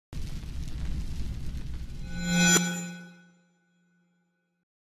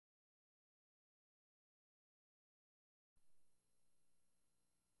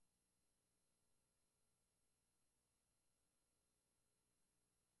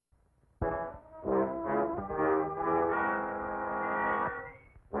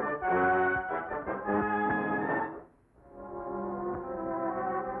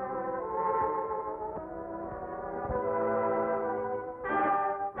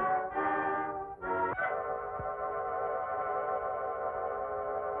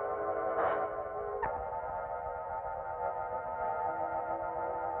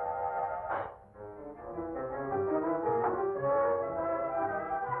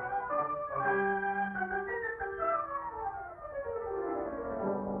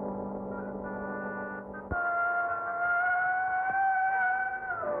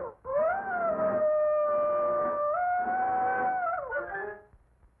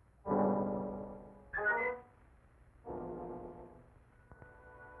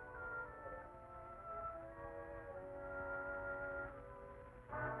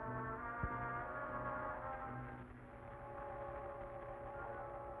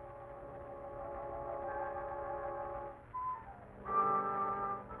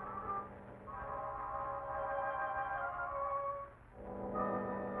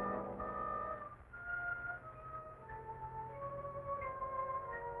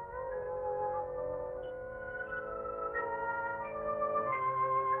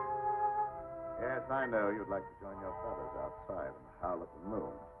I know you'd like to join your brothers outside and howl at the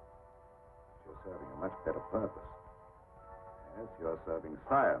moon. But you're serving a much better purpose. Yes, you're serving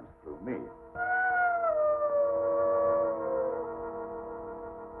science through me.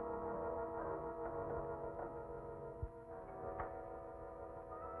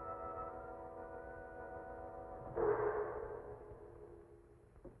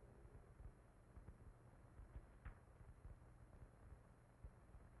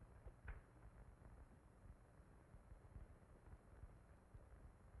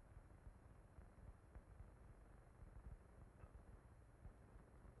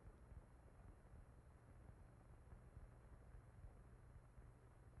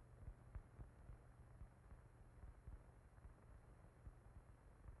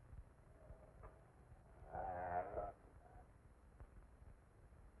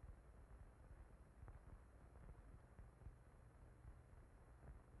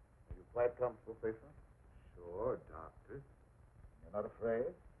 Quite comfortable, patient? Sure, Doctor. You're not afraid?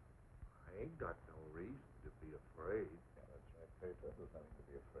 I ain't got no reason to be afraid. Yeah, that's right, Pedro. There's nothing to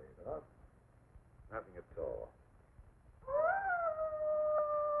be afraid of. Nothing at all.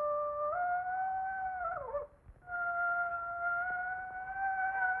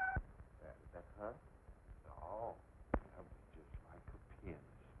 Is that her? No, that was just like a pin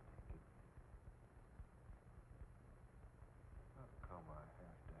sticking. How come I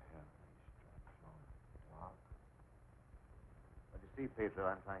have to have these straps on, Doc? Well, you see, Pedro,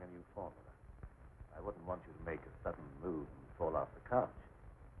 I'm trying a new formula. I wouldn't want you to make a sudden move and fall off the couch.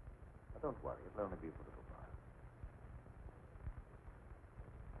 But don't worry, it'll only be for a little while.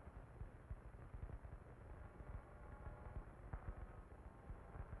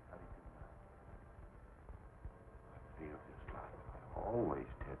 How do you feel now? I feel just like I always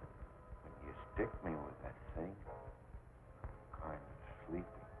did when you stick me with that thing. I'm kind of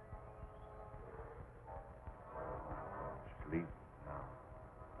sleepy. Sleep now.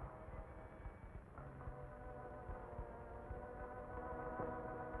 That's right.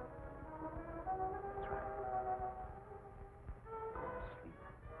 Go to sleep.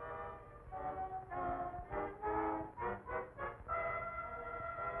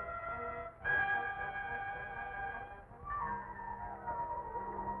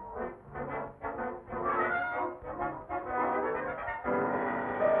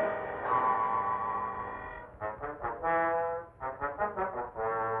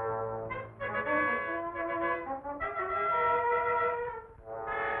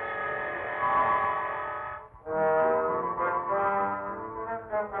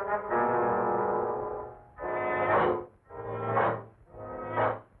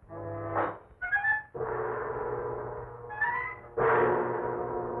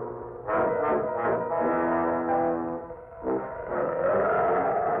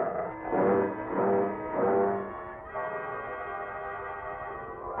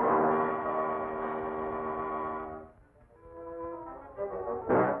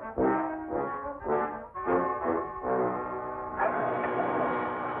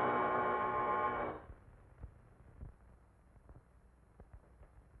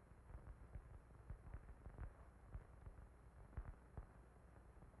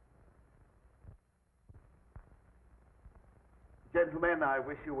 Gentlemen, I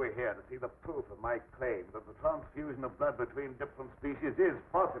wish you were here to see the proof of my claim that the transfusion of blood between different species is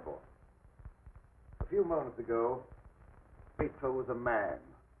possible. A few moments ago, Petro was a man.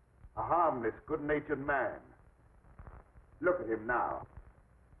 A harmless, good-natured man. Look at him now.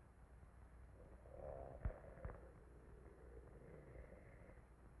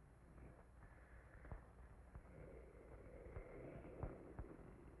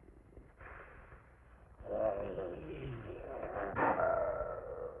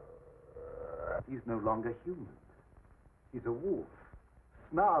 He's no longer human. He's a wolf.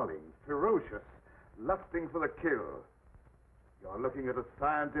 Snarling, ferocious, lusting for the kill. You're looking at a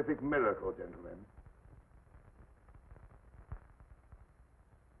scientific miracle, gentlemen.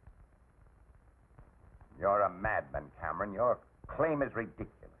 You're a madman, Cameron. Your claim is ridiculous.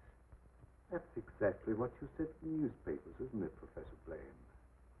 That's exactly what you said in the newspapers, isn't it, Professor Blaine?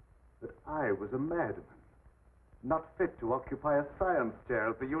 That I was a madman, not fit to occupy a science chair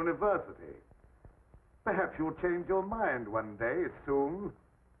at the university. Perhaps you'll change your mind one day, soon,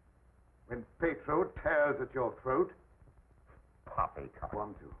 when Petro tears at your throat. Poppycock.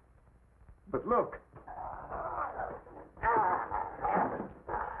 Want to. But look.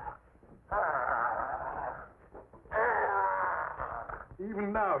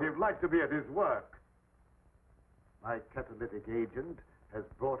 Even now, he'd like to be at his work. My catalytic agent has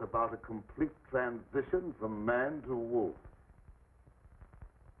brought about a complete transition from man to wolf.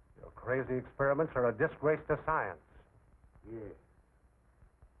 You're Crazy experiments are a disgrace to science. Yes.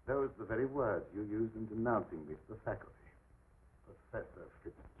 Those are the very words you used in denouncing me to the faculty. Professor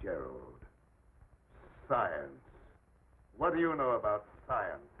Fitzgerald. Science. What do you know about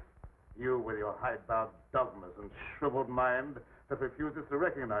science? You with your hidebound dogmas and shriveled mind that refuses to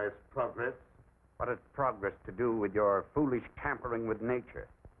recognize progress. What has progress to do with your foolish tampering with nature?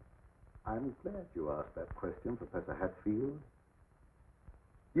 I'm glad you asked that question, Professor Hatfield.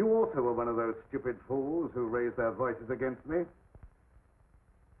 You also were one of those stupid fools who raised their voices against me.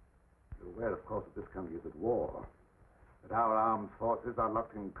 You're aware, of course, that this country is at war. That our armed forces are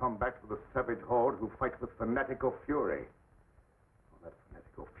locked in combat with a savage horde who fight with fanatical fury. Well, that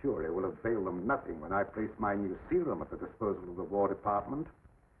fanatical fury will avail them nothing when I place my new serum at the disposal of the War Department.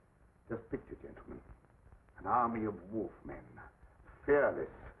 Just picture, gentlemen, an army of wolfmen,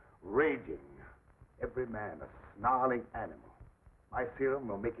 fearless, raging, every man a snarling animal. My serum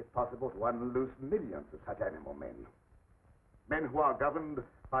will make it possible to unloose millions of such animal men. Men who are governed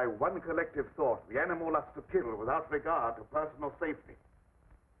by one collective thought, the animal lust to kill without regard to personal safety.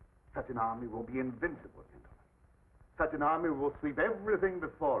 Such an army will be invincible, gentlemen. Such an army will sweep everything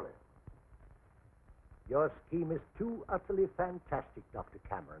before it. Your scheme is too utterly fantastic, Dr.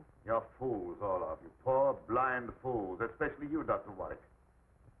 Cameron. You're fools, all of you. Poor, blind fools, especially you, Dr. Warwick.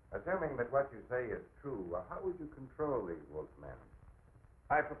 Assuming that what you say is true, how would you control these wolfmen?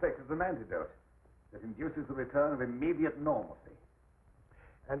 I perfected an antidote that induces the return of immediate normalcy.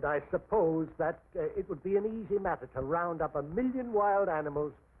 And I suppose that it would be an easy matter to round up 1 million wild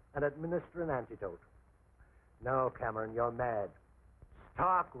animals and administer an antidote. No, Cameron, you're mad.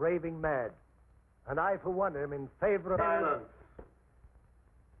 Stark, raving mad. And I, for one, am in favor of... Silence!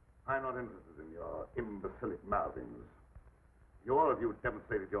 I'm not interested in your imbecilic mouthings. You all of you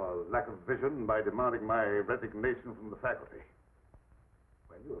demonstrated your lack of vision by demanding my resignation from the faculty.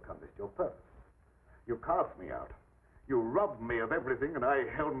 Well, you accomplished your purpose. You cast me out. You robbed me of everything that I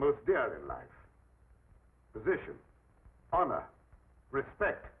held most dear in life. Position, honor,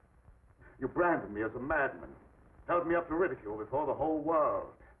 respect. You branded me as a madman, held me up to ridicule before the whole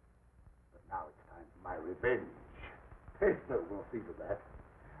world. But now it's time for my revenge. Peso will see to that.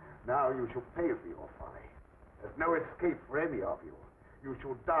 Now you shall pay for your folly. There's no escape for any of you. You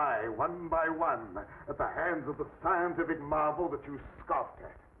shall die one by one at the hands of the scientific marvel that you scoffed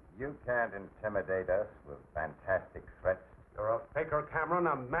at. You can't intimidate us with fantastic threats. You're a faker, Cameron,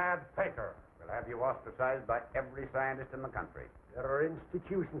 a mad faker. We'll have you ostracized by every scientist in the country. There are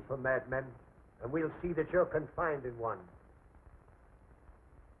institutions for madmen, and we'll see that you're confined in one.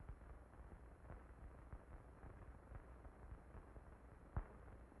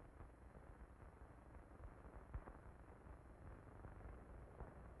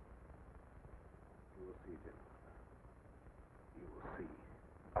 You will see, gentlemen. You will see.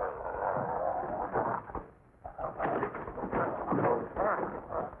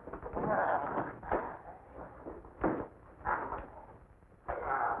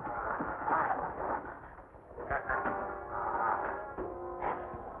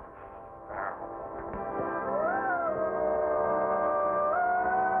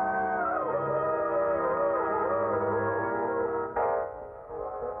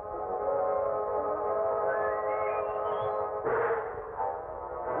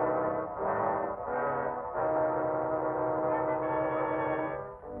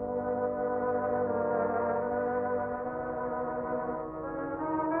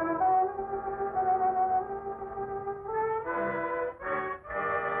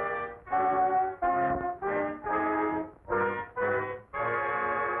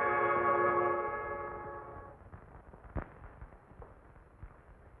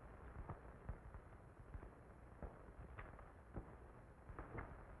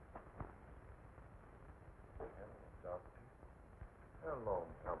 How long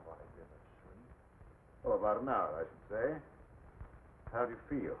have I been asleep? Oh, about an hour, I should say. How do you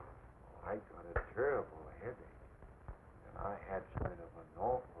feel? I got a terrible headache, and I had kind of an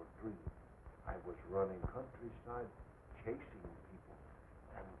awful dream. I was running countryside, chasing people,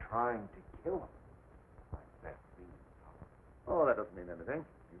 and trying to kill them. Like that theme song. Oh, that doesn't mean anything.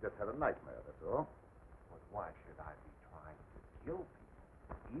 You just had a nightmare, that's all. But why should I be trying to kill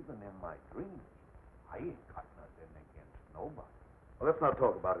people? Even in my dreams, I ain't got nothing against nobody. Well, let's not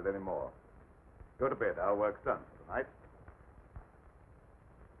talk about it anymore. Go to bed. Our work's done for tonight.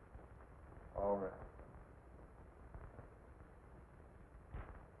 All right.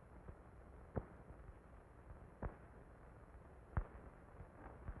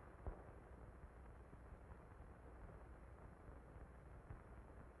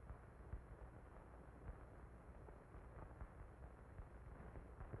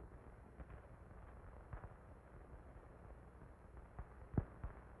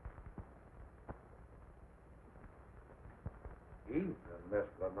 Miss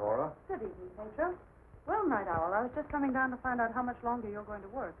Lenora. Good evening, Pedro. Well, Night Owl, I was just coming down to find out how much longer you're going to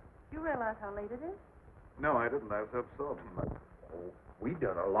work. Do you realize how late it is? No, I didn't. I was absorbed in my... Oh, we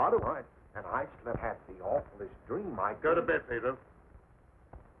done a lot of night, and I slept had the awfulest dream. I Go to bed, Pedro.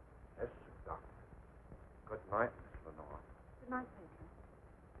 Yes, sir, Doctor. Good night, Miss Lenore. Good night,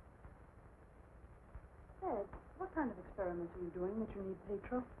 Pedro. Dad, what kind of experiments are you doing that you need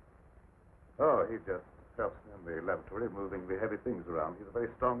Pedro? Oh, he just helps me in the laboratory, moving the heavy things around. He's a very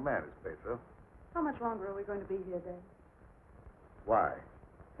strong man, is Pedro. How much longer are we going to be here, Dad? Why?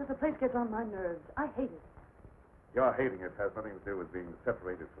 Because the place gets on my nerves. I hate it. Your hating it has nothing to do with being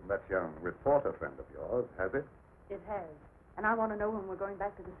separated from that young reporter friend of yours, has it? It has. And I want to know when we're going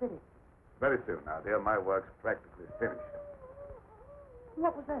back to the city. Very soon now, dear. My work's practically finished.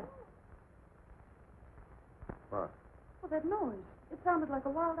 What was that? What? Well, that noise. It sounded like a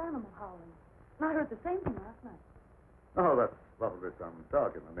wild animal howling. And I heard the same thing last night. Oh, that's probably some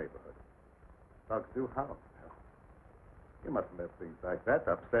dog in the neighborhood. Dogs do howl. You mustn't let things like that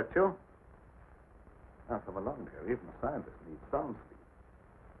upset you. Now, come along, dear. Even scientists need sound sleep.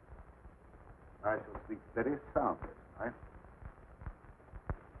 I shall sleep steady soundly tonight.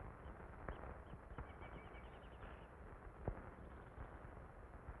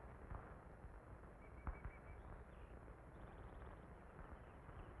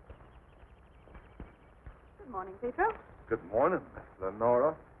 Good morning, Pedro. Good morning, Miss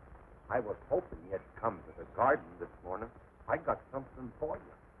Lenora. I was hoping you'd come to the garden this morning. I got something for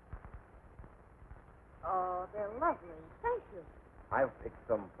you. Oh, they're lovely. Thank you. I'll pick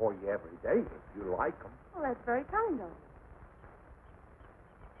some for you every day if you like them. Well, that's very kind of you.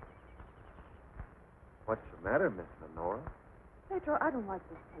 What's the matter, Miss Lenora? Pedro, I don't like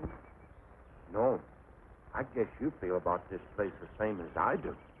this paint. No. I guess you feel about this place the same as I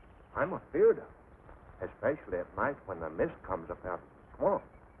do. I'm afeard of it, especially at night when the mist comes up out of the swamp.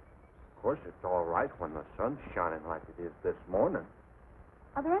 Of course, it's all right when the sun's shining like it is this morning.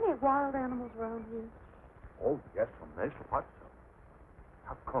 Are there any wild animals around here? Oh, yes, there's lots of them.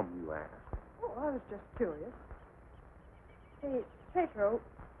 How come you ask? Oh, I was just curious. Hey, Pedro,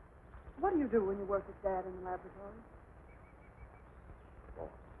 what do you do when you work with Dad in the laboratory? Well,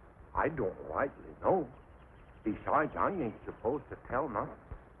 I don't rightly know. Besides, I ain't supposed to tell nothing.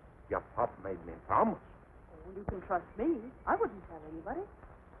 Your pop made me promise. Oh, you can trust me. I wouldn't tell anybody.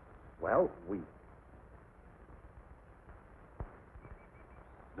 Well,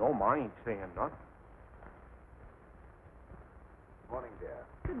 No, I ain't saying nothing. Morning, dear.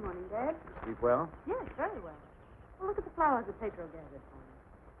 Good morning, Dad. You sleep well? Yes, very well. Well, look at the flowers that Pedro gathered for me.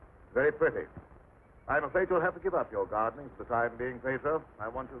 Very pretty. I'm afraid you'll have to give up your gardening for the time being, Pedro. I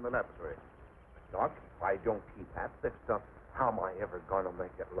want you in the laboratory. Doc, if I don't keep at this stuff, how am I ever going to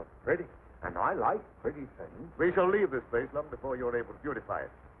make it look pretty? And I like pretty things. We shall leave this place long before you're able to beautify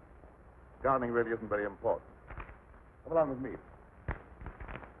it. Gardening really isn't very important. Come along with me.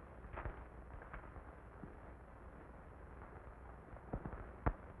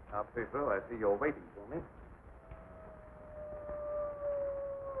 Now, Pedro, I see you're waiting for me.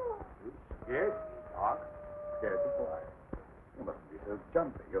 You scared me, Doc. Scared you, boy. You mustn't be so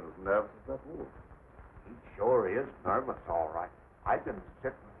jumpy. You're as nervous as that wolf. He sure is nervous, all right. I've been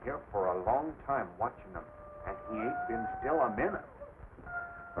sitting here for a long time watching him, and he ain't been still a minute.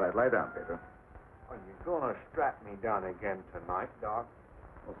 All right, lie down, Pedro. Are you going to strap me down again tonight, Doc?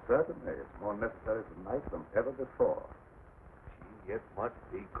 Well, certainly. It's more necessary tonight than ever before. Gee, it must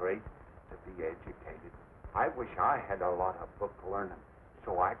be great to be educated. I wish I had a lot of book learning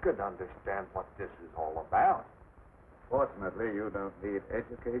so I could understand what this is all about. Fortunately, you don't need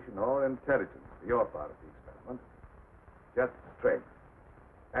education or intelligence for your part of the experiment. Just strength.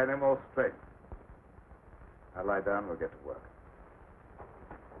 Animal strength. Now lie down, we'll get to work.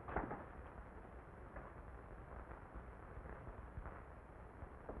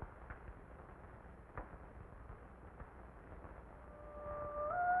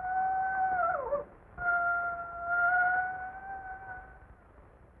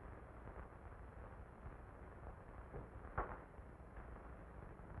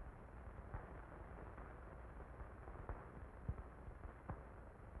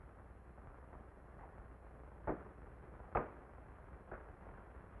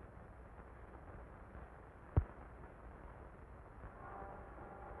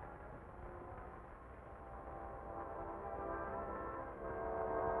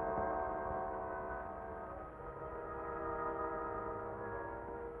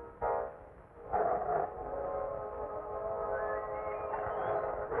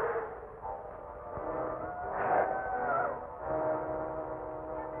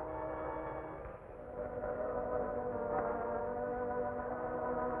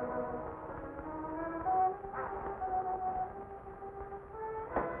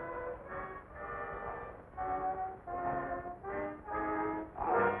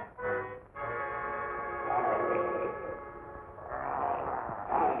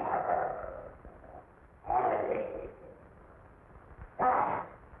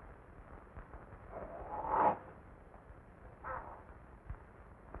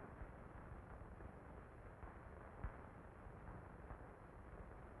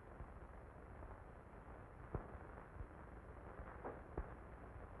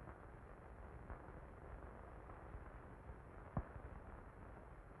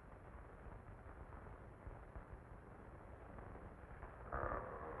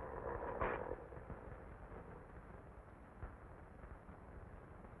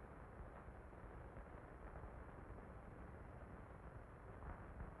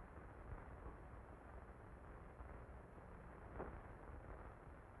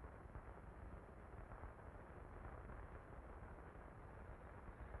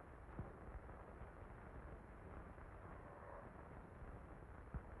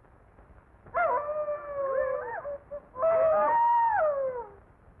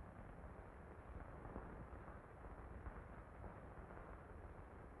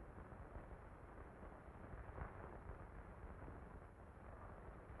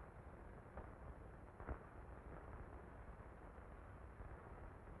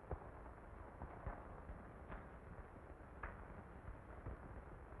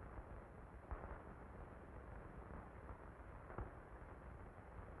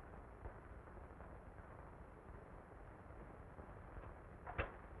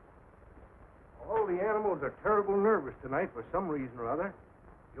 animals are terrible nervous tonight for some reason or other.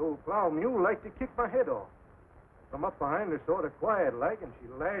 The old plow mule liked to kick my head off. I come up behind her sort of quiet-like, and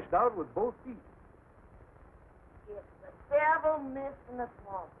she lashed out with both feet. It's the devil mist in the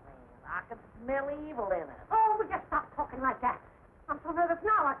swampland. I can smell evil in it. Oh, will you stop talking like that? I'm so nervous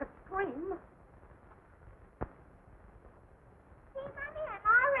now I could scream. See, Mommy, I'm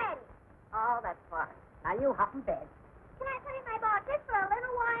all ready. Oh, that's fine. Now you hop in bed. Can I play my ball just for a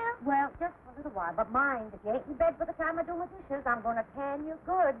little while? Well, just for a little while, but mind, if you ain't in bed by the time I do my dishes, I'm going to tan you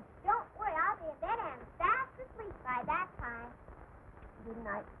good. Don't worry, I'll be in bed and fast asleep by that time. Good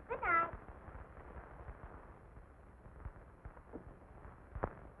night. Good night.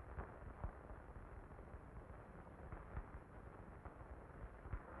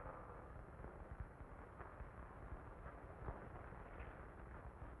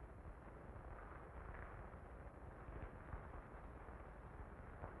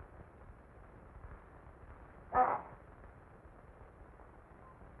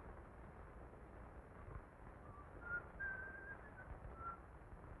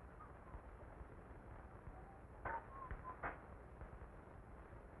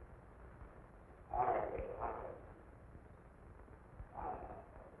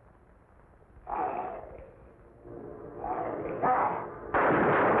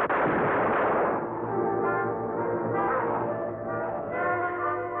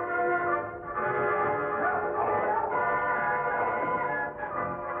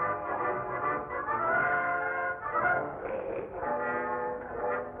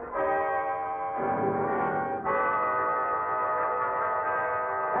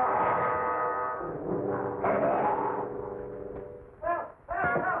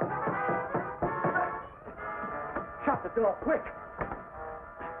 Door, quick!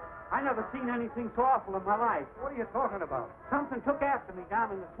 I never seen anything so awful in my life. What are you talking about? Something took after me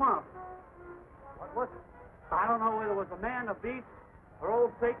down in the swamp. What was it? I don't know whether it was a man, a beast, or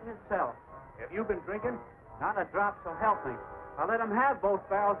old Satan himself. Have you been drinking? Not a drop, so help me. I let him have both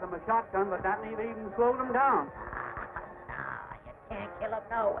barrels of my shotgun, but that never even slowed him down. No, you can't kill him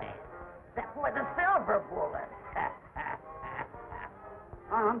nowhere. Except with a silver bullet.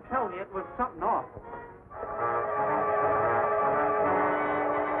 I'm telling you, it was something awful.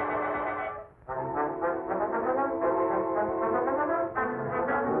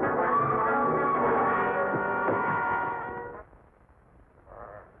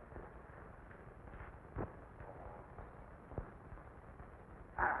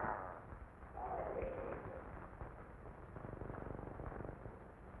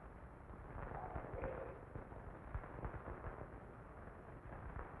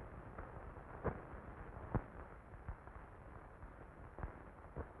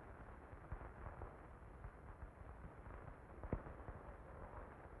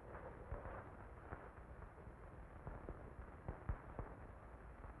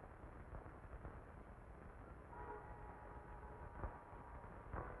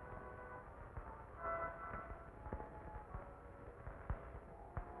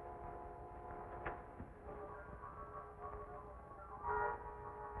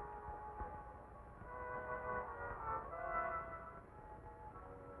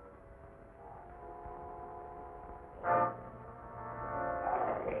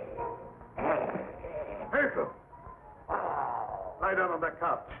 Lie down on that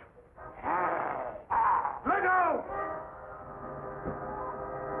couch. Lie down!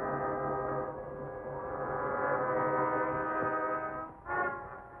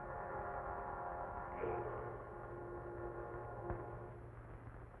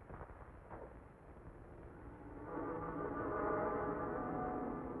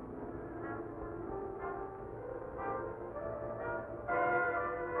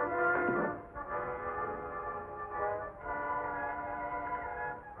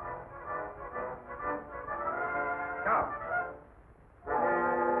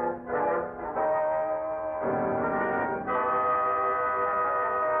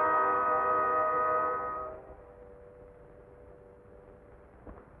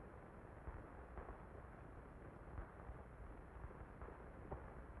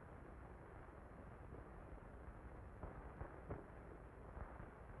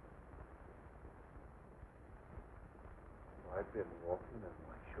 I've been walking in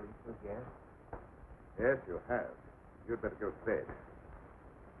my shirt again. Yes, you have. You'd better go to bed.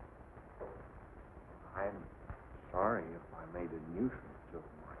 I'm sorry if I made a nuisance of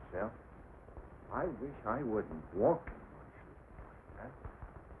myself. I wish I wouldn't walk in my shirt like that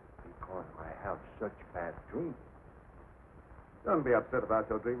because I have such bad dreams. Don't be upset about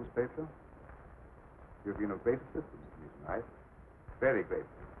your dreams, Pedro. You've been of great assistance to me tonight. Very grateful.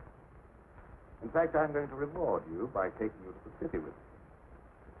 In fact, I'm going to reward you by taking you to the city with me.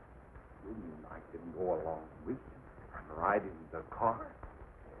 You mean I can go along with you and ride in the car?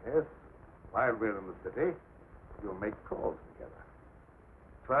 Yes. While we're in the city, we'll make calls together.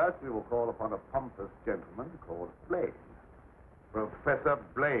 First, we will call upon a pompous gentleman called Blaine. Professor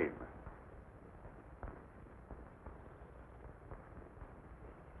Blaine.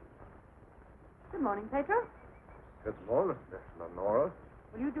 Good morning, Pedro. Good morning, Miss Lenora.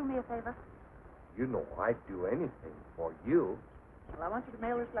 Will you do me a favor? You know I'd do anything for you. Well, I want you to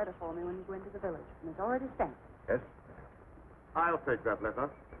mail this letter for me when you go into the village. And it's already sent. Yes? I'll take that letter.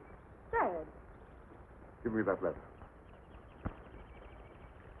 Dad. Give me that letter.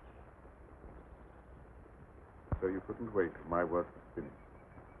 So you couldn't wait till my work was finished.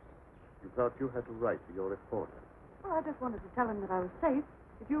 You thought you had to write to your reporter. Well, I just wanted to tell him that I was safe.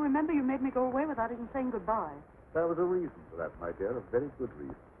 If you remember, you made me go away without even saying goodbye. There was a reason for that, my dear, a very good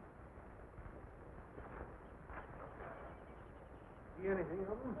reason. See anything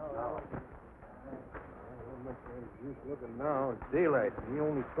of him? No. Much use looking now. It's daylight, and he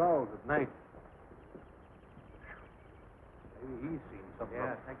only prowls at night. Maybe he's seen something.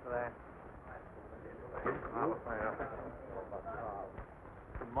 Yeah, thanks for that.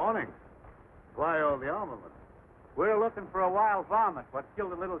 Good morning. Why all the armament? We're looking for a wild varmint what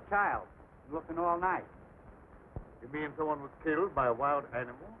killed a little child. Looking all night. You mean someone was killed by a wild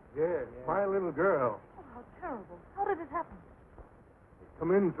animal? Yeah, my little girl. Oh, how terrible. How did it happen?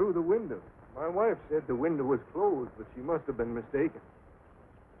 Come in through the window. My wife said the window was closed, but she must have been mistaken.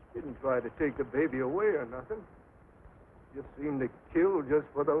 Didn't try to take the baby away or nothing. Just seemed to kill just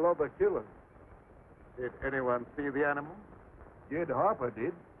for the love of killing. Did anyone see the animal? Jed Harper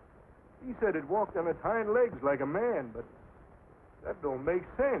did. He said it walked on its hind legs like a man, but that don't make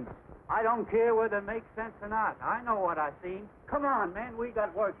sense. I don't care whether it makes sense or not. I know what I seen. Come on, man, we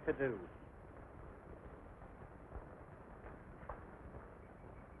got work to do.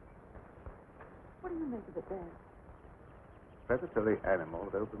 What do you make of it, Dad? Predatory animal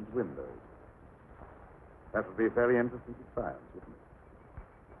that opens windows. That would be very interesting to science, wouldn't it?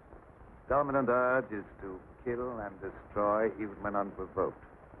 Dominant urge is to kill and destroy even when unprovoked.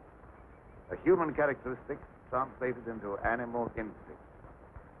 A human characteristic translated into animal instinct.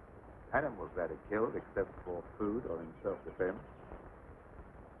 Animals rarely killed except for food or in self-defense.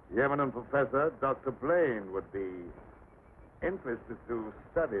 The eminent professor, Dr. Blaine, would be interested to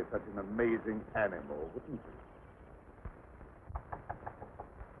study such an amazing animal, wouldn't he?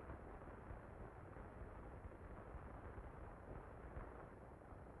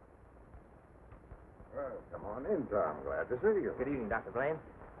 Well, come on in, Tom. Glad to see you. Good evening, Dr. Blaine.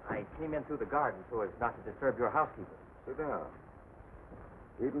 I came in through the garden so as not to disturb your housekeeper. Sit down.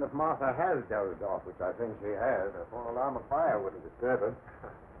 Even if Martha has dozed off, which I think she has, a full alarm of fire wouldn't disturb her.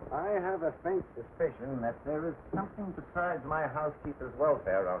 I have a faint suspicion that there is something besides my housekeeper's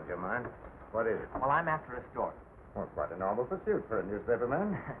welfare on your mind. What is it? Well, I'm after a story. Well, quite a normal pursuit for a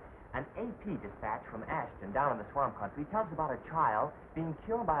newspaperman. An AP dispatch from Ashton down in the swamp country tells about a child being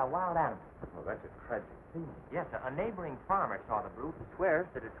killed by a wild animal. Well, that's a tragic scene. Yes, a neighboring farmer saw the brute and swears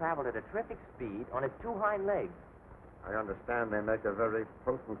that it traveled at a terrific speed on its two hind legs. I understand they make a very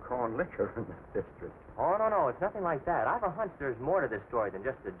potent corn liquor in this district. Oh, no, it's nothing like that. I've a hunch there's more to this story than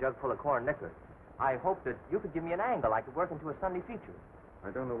just a jug full of corn liquor. I hope that you could give me an angle I could work into a Sunday feature. I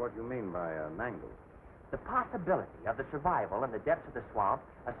don't know what you mean by an angle. The possibility of the survival in the depths of the swamp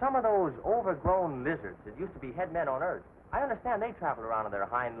of some of those overgrown lizards that used to be head men on Earth. I understand they traveled around on their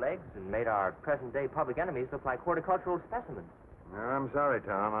hind legs and made our present-day public enemies look like horticultural specimens. No, I'm sorry,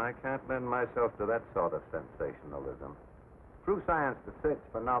 Tom. I can't lend myself to that sort of sensationalism. True science, the search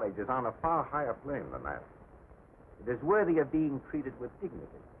for knowledge, is on a far higher plane than that. It is worthy of being treated with dignity.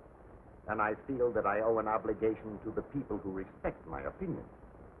 And I feel that I owe an obligation to the people who respect my opinion.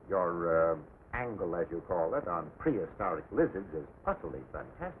 Your angle, as you call it, on prehistoric lizards is utterly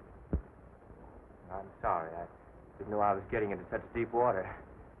fantastic. I'm sorry. I didn't know I was getting into such deep water.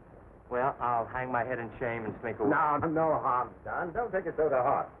 Well, I'll hang my head in shame and slink away. No harm's done. Don't take it so to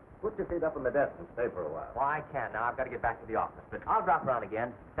heart. Put your feet up on the desk and stay for a while. Well, I can't now. I've got to get back to the office. But I'll drop around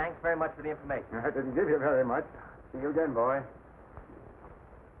again. Thanks very much for the information. I didn't give you very much. See you again, boy.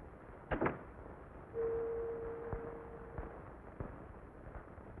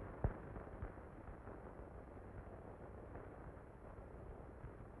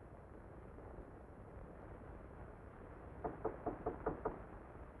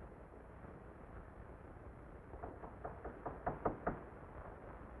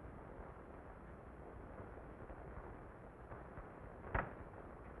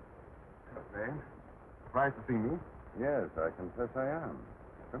 Surprised to see me? Yes, I confess I am.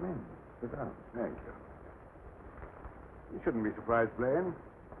 Come in. Sit down. Thank you. You shouldn't be surprised, Blaine.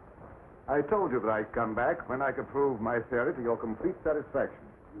 I told you that I'd come back when I could prove my theory to your complete satisfaction.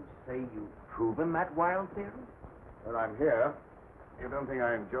 You say you've proven that wild theory? Well, I'm here. You don't think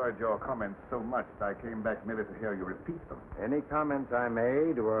I enjoyed your comments so much that I came back merely to hear you repeat them? Any comments I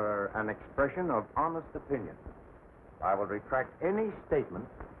made were an expression of honest opinion. I will retract any statement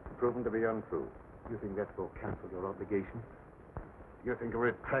proven to be untrue. You think that will cancel your obligation? You think a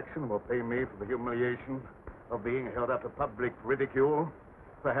retraction will pay me for the humiliation of being held up to public ridicule,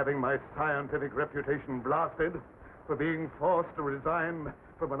 for having my scientific reputation blasted, for being forced to resign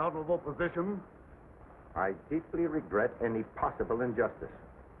from an honorable position? I deeply regret any possible injustice,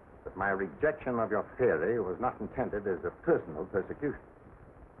 but my rejection of your theory was not intended as a personal persecution.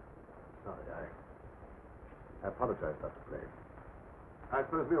 Sorry, I apologize, Dr. Blaine. I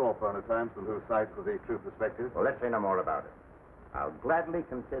suppose we all prone at times to lose sight of the true perspective. Well, let's say no more about it. I'll gladly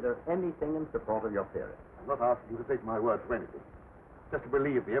consider anything in support of your theory. I'm not asking you to take my word for anything. Just to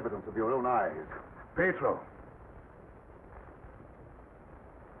believe the evidence of your own eyes. Pedro.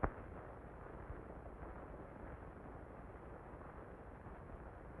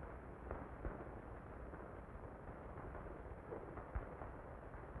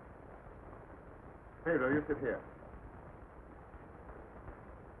 Pedro, you sit here.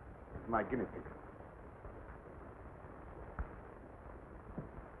 This is my guinea pig.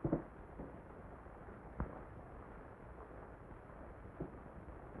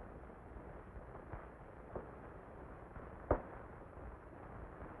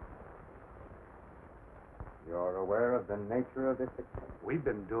 You're aware of the nature of this experiment? We've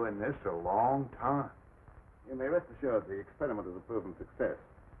been doing this a long time. You may rest assured the experiment is a proven success.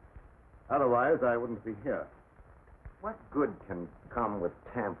 Otherwise, I wouldn't be here. What good can come with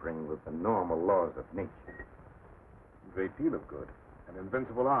tampering with the normal laws of nature? A great deal of good. An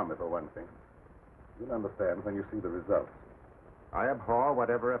invincible army, for one thing. You'll understand when you see the results. I abhor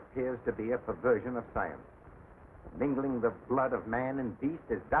whatever appears to be a perversion of science. Mingling the blood of man and beast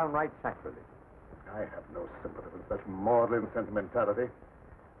is downright sacrilege. I have no sympathy with such maudlin sentimentality.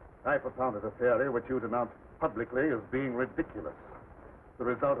 I propounded a theory which you denounced publicly as being ridiculous. The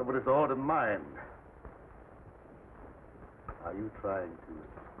result of a disordered mind. Are you trying to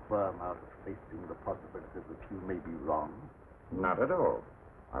squirm out of facing the possibility that you may be wrong? Not at all.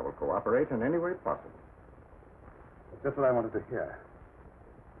 I will cooperate in any way possible. That's just what I wanted to hear.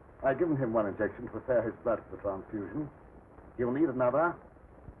 I've given him one injection to prepare his blood for the transfusion. He'll need another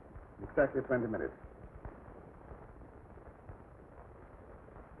in exactly 20 minutes.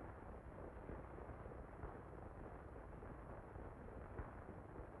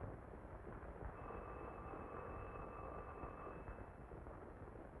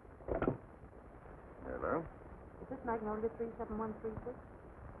 Hello? Is this Magnolia 37136?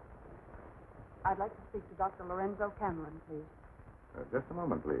 I'd like to speak to Dr. Lorenzo Cameron, please. Just a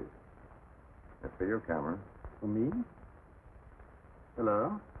moment, please. It's for you, Cameron. For me?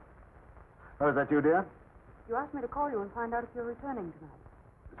 Hello? Oh, is that you, dear? You asked me to call you and find out if you're returning tonight.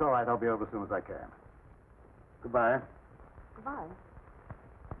 It's all right. I'll be over as soon as I can. Goodbye. Goodbye.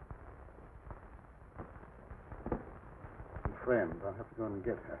 Friend, I'll have to go and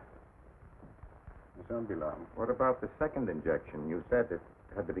get her. It won't be long. What about the second injection? You said it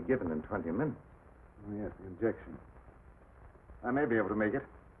had to be given in 20 minutes. Oh, yes, the injection. I may be able to make it.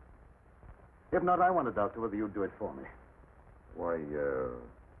 If not, I wonder, Doctor, whether you'd do it for me. Why,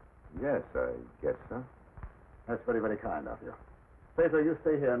 yes, I guess so. That's very, very kind of you. Pedro, you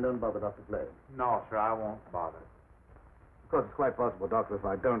stay here and don't bother Dr. Blaine. No, sir, I won't bother. Of course, it's quite possible, Doctor, if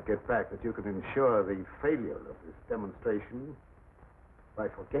I don't get back, that you can ensure the failure of this demonstration by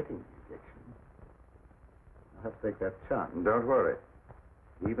forgetting the injection. I'll have to take that chance. Don't worry.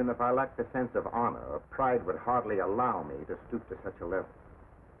 Even if I lacked the sense of honor, pride would hardly allow me to stoop to such a level.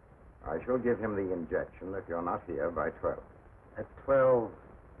 I shall give him the injection if you're not here by 12. At 12,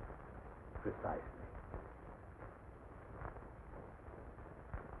 precisely.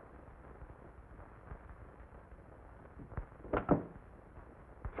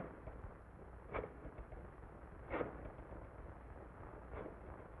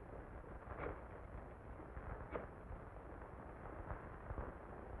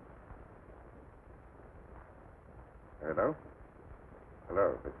 Hello?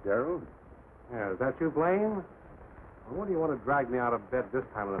 Hello, Fitzgerald? Yeah, is that you, Blaine? Well, what do you want to drag me out of bed this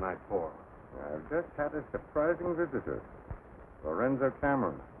time of the night for? I've just had a surprising visitor, Lorenzo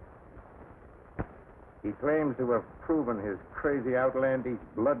Cameron. He claims to have proven his crazy, outlandish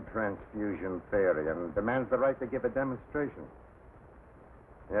blood transfusion theory and demands the right to give a demonstration.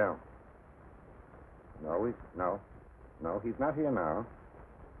 Yeah. No, he's not here now.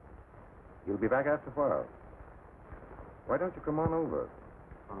 He'll be back after 12. Why don't you come on over?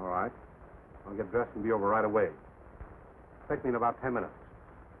 All right. I'll get dressed and be over right away. Take me in about 10 minutes.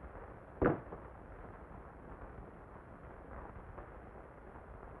 Are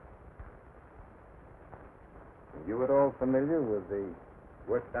you at all familiar with the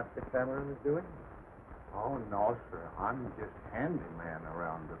work Dr. Cameron is doing? Oh, no, sir. I'm just handyman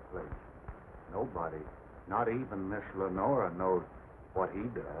around the place. Nobody, not even Miss Lenora, knows what he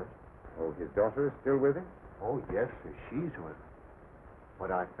does. Oh, his daughter is still with him? Oh, yes, sir. She's with him.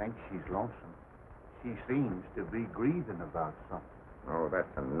 But I think she's lonesome. She seems to be grieving about something. Oh,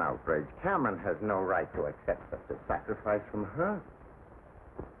 that's an outrage. Cameron has no right to accept such a sacrifice from her.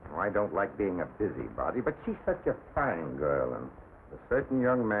 Oh, I don't like being a busybody, but she's such a fine girl, and a certain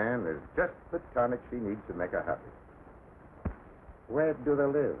young man is just the tonic she needs to make her happy. Where do they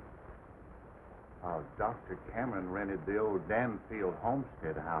live? Dr. Cameron rented the old Newfield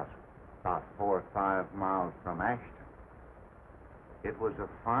homestead house about 4 or 5 miles from Ashton. It was a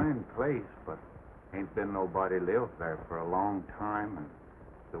fine place, but ain't been nobody lived there for a long time, and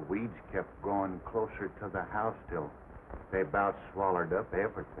the weeds kept growing closer to the house till they about swallowed up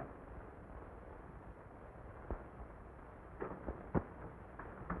everything.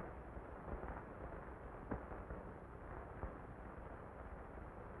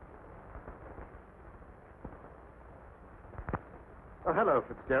 Oh, hello,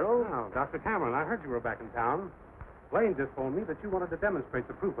 Fitzgerald. Oh, Dr. Cameron, I heard you were back in town. Blaine just told me that you wanted to demonstrate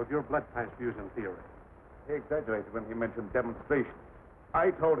the proof of your blood transfusion theory. He exaggerated when he mentioned demonstration.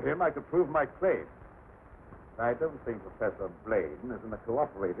 I told him I could prove my claim. I don't think Professor Blaine is in a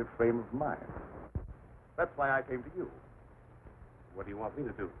cooperative frame of mind. That's why I came to you. What do you want me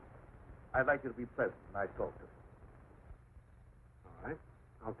to do? I'd like you to be present when I talk to him. All right.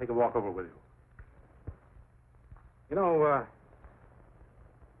 I'll take a walk over with you. You know, I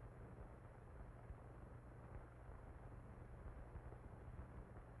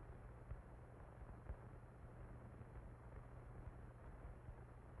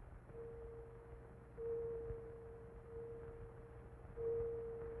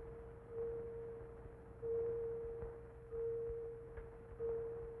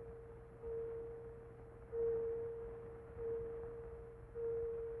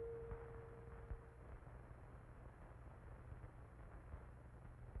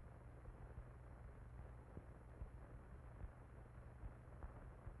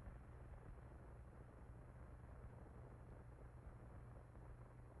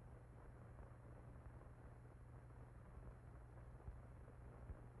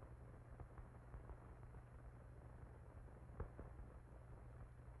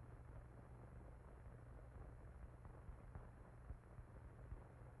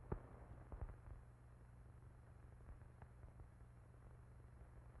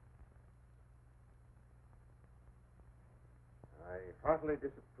heartily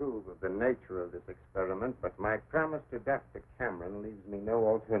disapprove of the nature of this experiment, but my promise to Dr. Cameron leaves me no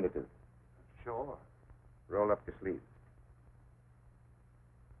alternative. Sure. Roll up your sleeves.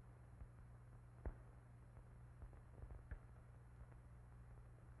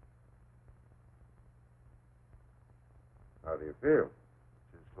 How do you feel?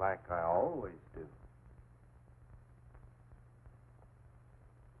 Just like I always do.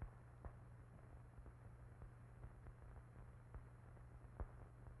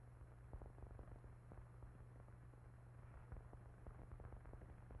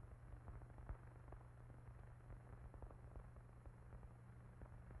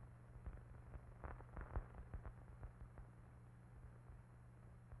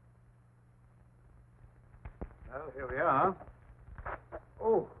 Well, here we are.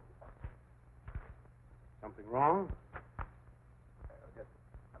 Oh. something wrong? Just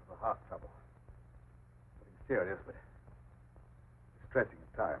out of a heart trouble. Nothing serious, but distressing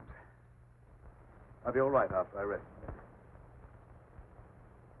at times. I'll be all right after I rest a minute.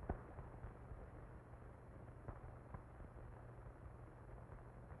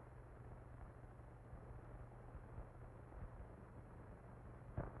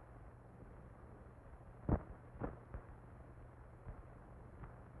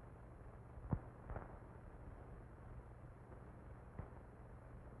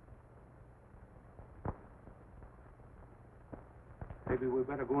 Maybe we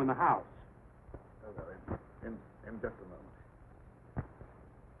better go in the house. Oh, well, in just a moment.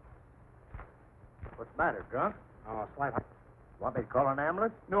 What's the matter, Grunt? Oh, Slight. Want me to call an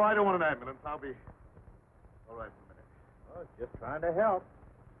ambulance? No, I don't want an ambulance. I'll be all right in a minute. Oh, just trying to help.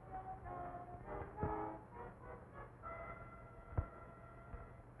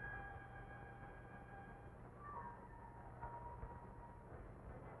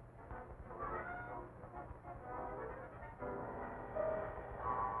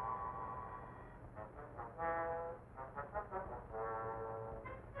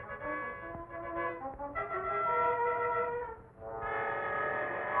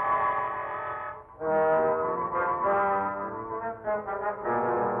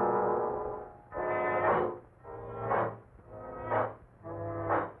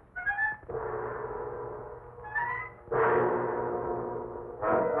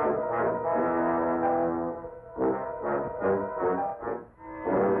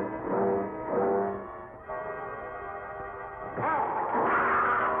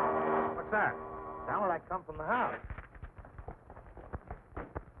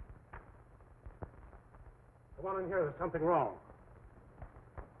 Come on in here. There's something wrong.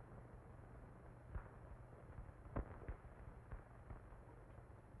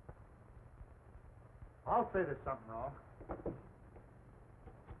 I'll say there's something wrong.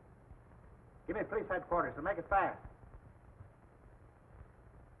 Give me police headquarters and make it fast.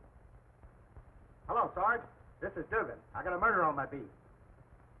 Hello, Sarge. This is Dugan. I got a murder on my beat.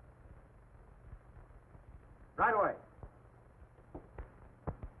 Right away.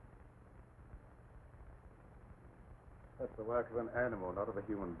 That's the work of an animal, not of a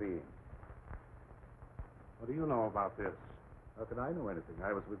human being. What do you know about this? How can I know anything?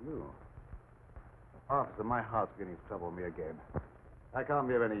 I was with you. Officer, my heart's beginning to trouble me again. I can't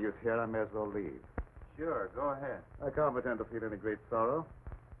be of any use here. I may as well leave. Sure, go ahead. I can't pretend to feel any great sorrow.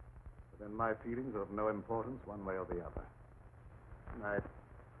 But then my feelings are of no importance one way or the other. Good night.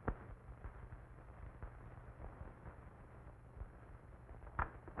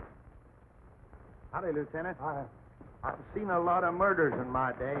 Howdy, Lieutenant. I've seen a lot of murders in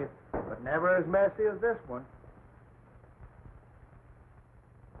my day, but never as messy as this one.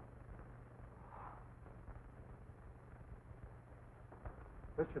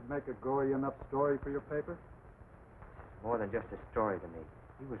 This should make a gory enough story for your paper. More than just a story to me.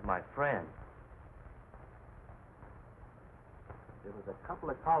 He was my friend. There was a couple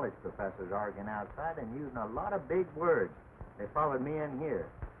of college professors arguing outside and using a lot of big words. They followed me in here,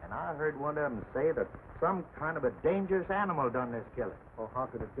 and I heard one of them say that some kind of a dangerous animal done this killing. Well, how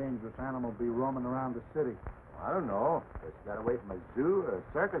could a dangerous animal be roaming around the city? I don't know. Just got away from a zoo or a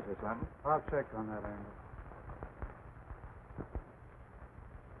circus or something. I'll check on that angle.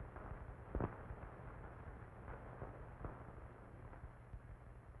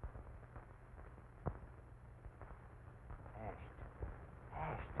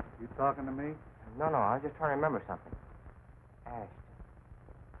 You talking to me? No, I was just trying to remember something. Ashton.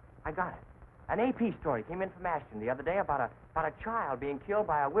 I got it. An AP story came in from Ashton the other day about a child being killed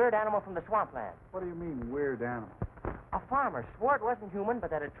by a weird animal from the swampland. What do you mean, weird animal? A farmer swore it wasn't human, but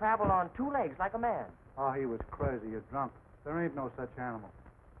that it traveled on two legs like a man. Oh, he was crazy or drunk. There ain't no such animal.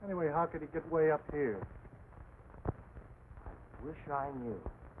 Anyway, how could he get way up here? I wish I knew.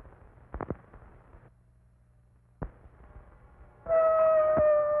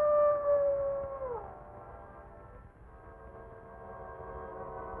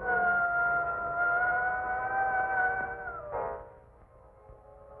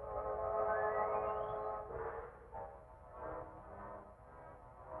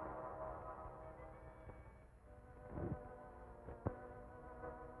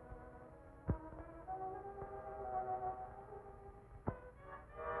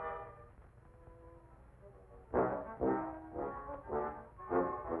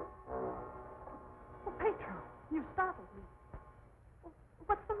 You startled me.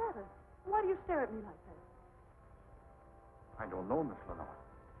 What's the matter? Why do you stare at me like that? I don't know, Miss Lenore.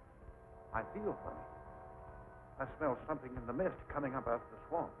 I feel funny. I smell something in the mist coming up out of the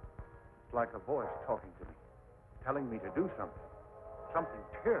swamp. It's like a voice talking to me, telling me to do something. Something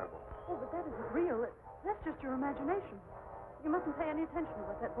terrible. Oh, but that isn't real. That's just your imagination. You mustn't pay any attention to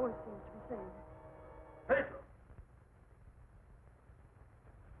what that voice seems to be saying. Pedro!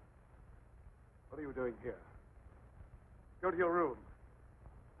 What are you doing here? Go to your room.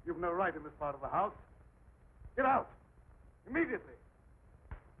 You've no right in this part of the house. Get out! Immediately!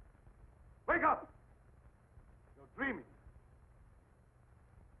 Wake up! You're dreaming.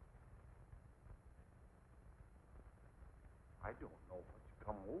 I don't know what's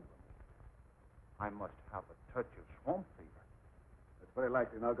come over me. I must have a touch of swamp fever. That's very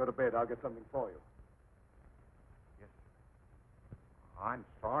likely. Now go to bed. I'll get something for you. Yes, sir. I'm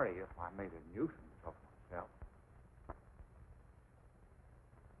sorry if I made a nuisance of myself.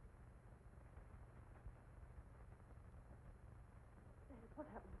 What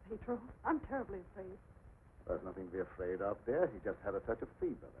happened to Pedro? I'm terribly afraid. There's nothing to be afraid of there. He just had a touch of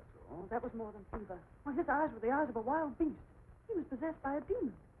fever, that's all. Oh, that was more than fever. Well, his eyes were the eyes of a wild beast. He was possessed by a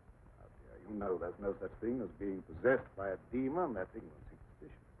demon. Now, dear, you know there's no such thing as being possessed by a demon. That's England's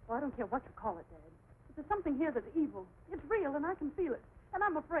superstition. Well, I don't care what you call it, Dad. But there's something here that's evil. It's real, and I can feel it. And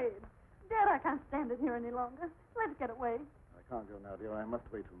I'm afraid. Dad, I can't stand it here any longer. Let's get away. I can't go now, dear. I must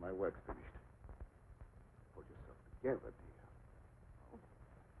wait till my work's finished. Put yourself together, dear.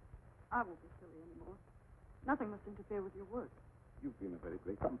 I won't be silly anymore. Nothing must interfere with your work. You've been a very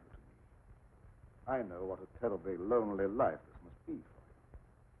great comfort to me. I know what a terribly lonely life this must be for you.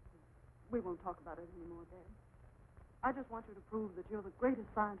 We won't talk about it anymore, Dad. I just want you to prove that you're the greatest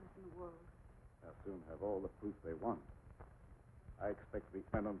scientist in the world. They'll soon have all the proof they want. I expect the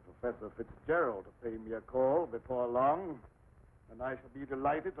eminent Professor Fitzgerald to pay me a call before long. And I shall be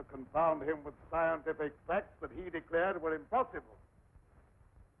delighted to confound him with scientific facts that he declared were impossible.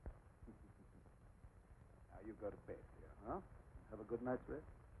 Now you go to bed here, huh? Have a good night's rest.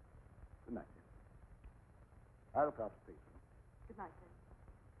 Good night, dear. I'll look after Stephen. Good night, Dad.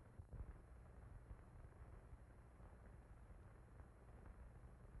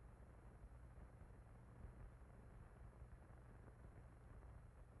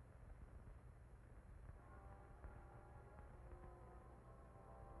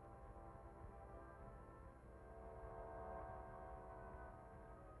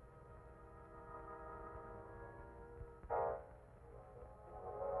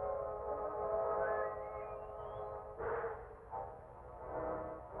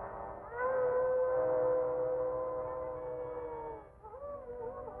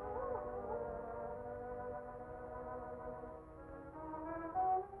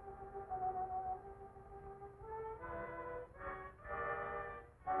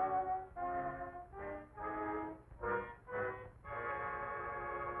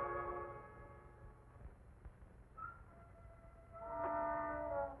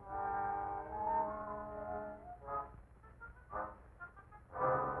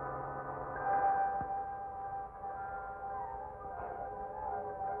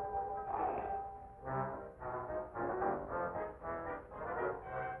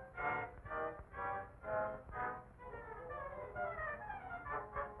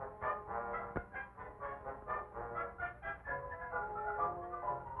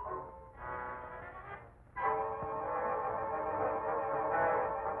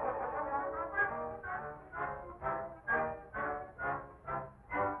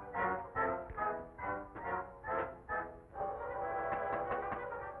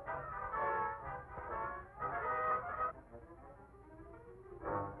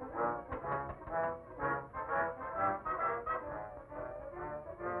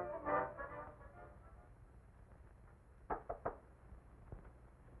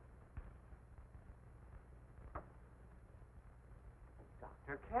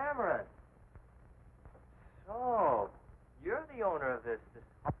 Dr. Cameron. So, you're the owner of this.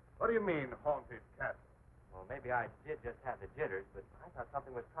 What do you mean, haunted castle? Well, maybe I did just have the jitters, but I thought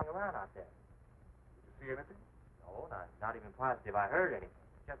something was coming around out there. Did you see anything? No, not even positive I heard anything.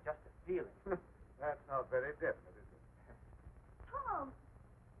 Just a feeling. That's not very definite, is it? Tom!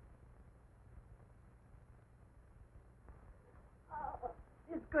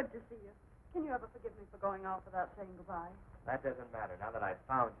 It's good to see you. Can you ever forgive me for going off without saying goodbye? That doesn't matter now that I've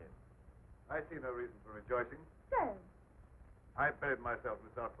found you. I see no reason for rejoicing. Dad! I buried myself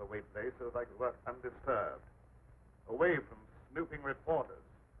in this out-of-the-way place so that I could work undisturbed, away from snooping reporters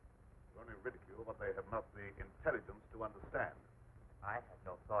who only ridicule what they have not the intelligence to understand. I had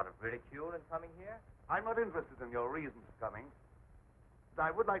no thought of ridicule in coming here. I'm not interested in your reasons for coming, but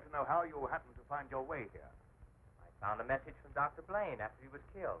I would like to know how you happened to find your way here. I found a message from Dr. Blaine after he was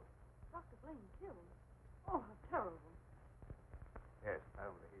killed. Dr. Blaine killed? Oh, how terrible. Yes,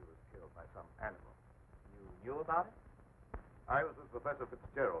 only he was killed by some animal. You knew about it? I was with Professor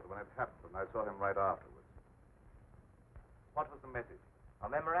Fitzgerald when it happened, and I saw him right afterwards. What was the message? A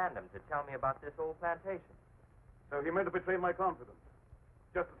memorandum to tell me about this old plantation. So he meant to betray my confidence,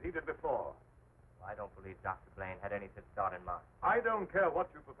 just as he did before. Well, I don't believe Dr. Blaine had any such thought in mind. I don't care what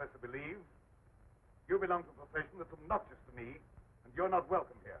you, Professor, believe. You belong to a profession that's obnoxious to me, and you're not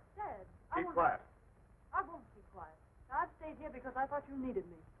welcome here. Dad, Keep quiet. I won't keep quiet. I've stayed here because I thought you needed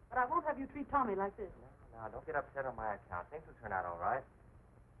me. But I won't have you treat Tommy like this. Now, don't get upset on my account. Things will turn out all right.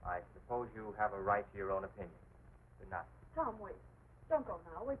 I suppose you have a right to your own opinion. Good night. Tom, wait. Don't go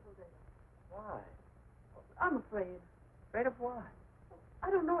now. Wait till later. Why? I'm afraid. Afraid of what? I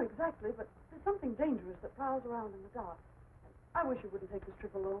don't know exactly, but there's something dangerous that prowls around in the dark. I wish you wouldn't take this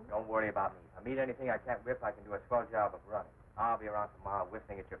trip alone. Don't worry about me. If I meet anything I can't whip, I can do a swell job of running. I'll be around tomorrow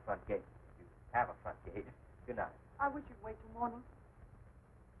whistling at your front gate. If you have a front gate. Good night. I wish you'd wait till morning.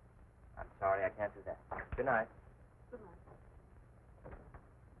 I'm sorry, I can't do that. Good night. Good night.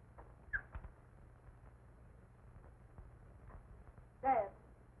 Dad.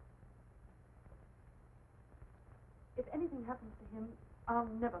 If anything happens to him, I'll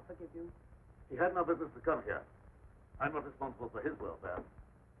never forgive you. He had no business to come here. I'm not responsible for his welfare.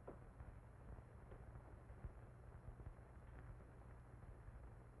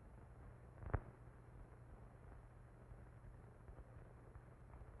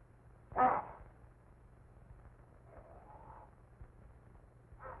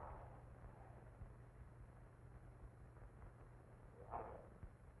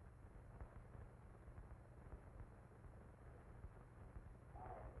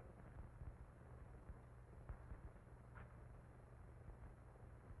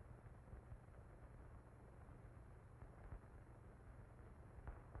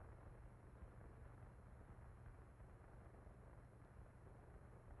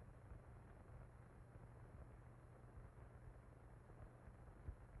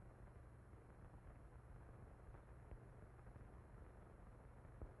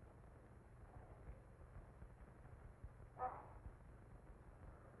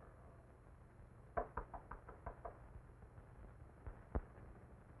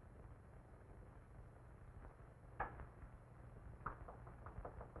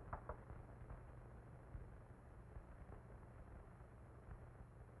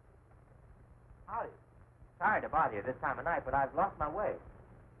 Howdy. Sorry to bother you this time of night, but I've lost my way.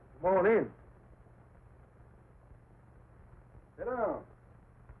 Come on in. Sit down.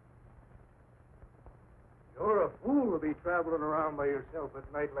 You're a fool to be traveling around by yourself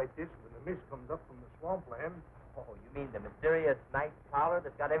at night like this when the mist comes up from the swampland. Oh, you mean the mysterious night prowler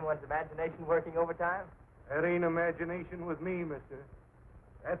that's got everyone's imagination working overtime? That ain't imagination with me, mister.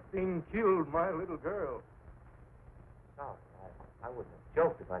 That thing killed my little girl. Sorry, I wouldn't have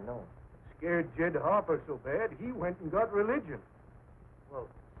joked if I'd known. Scared Jed Harper so bad, he went and got religion. Well,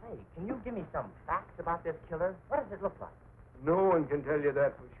 say, can you give me some facts about this killer? What does it look like? No one can tell you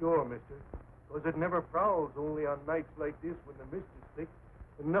that for sure, mister. Because it never prowls only on nights like this when the mist is thick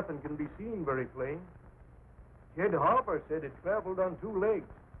and nothing can be seen very plain. Jed Harper said it traveled on 2 legs.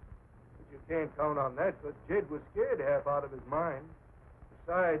 But you can't count on that because Jed was scared half out of his mind.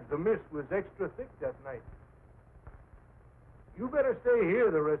 Besides, the mist was extra thick that night. You better stay here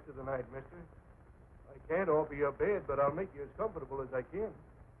the rest of the night, mister. I can't offer you a bed, but I'll make you as comfortable as I can.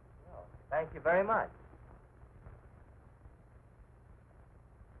 Well, thank you very much.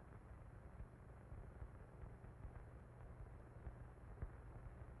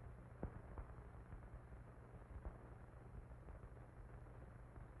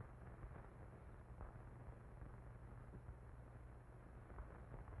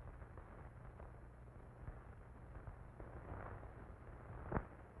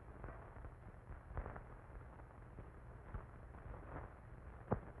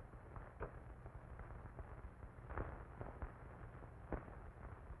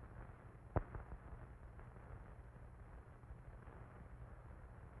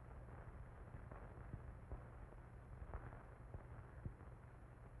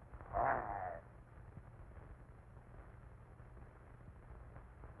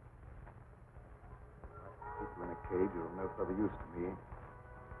 People in a cage are of no further use to me.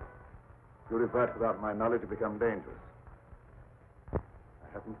 If you revert without my knowledge, you become dangerous. I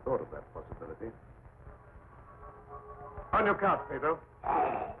hadn't thought of that possibility. On your couch, Pedro.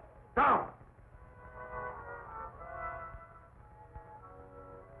 Down!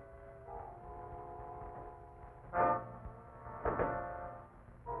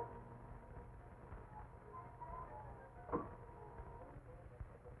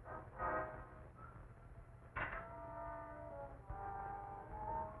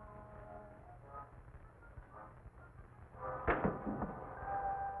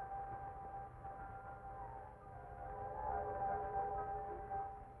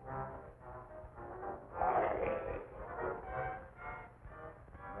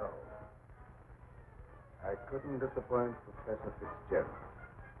 I couldn't disappoint Professor Fitzgerald.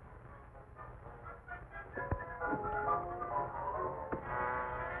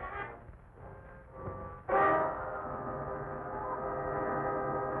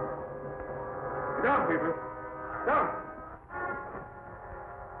 Get down, people. Down.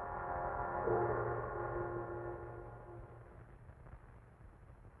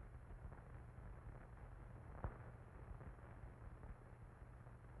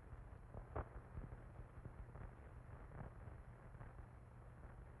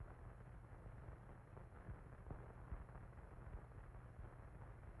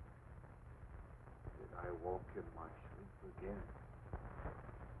 I walk in my sleep again.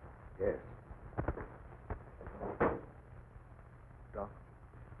 Yes. Doctor,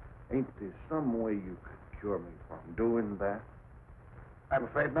 ain't there some way you could cure me from doing that? I'm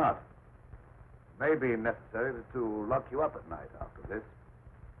afraid not. It may be necessary to lock you up at night after this.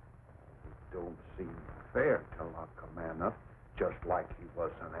 It don't seem fair to lock a man up just like he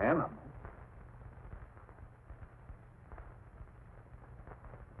was an animal.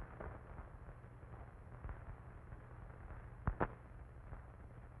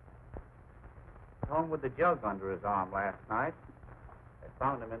 Home with the jug under his arm last night. They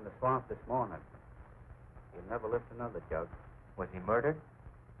found him in the swamp this morning. He'll never lift another jug. Was he murdered?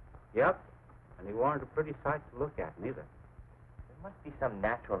 Yep. And he weren't a pretty sight to look at, neither. There must be some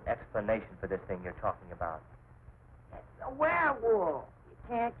natural explanation for this thing you're talking about. It's a werewolf. You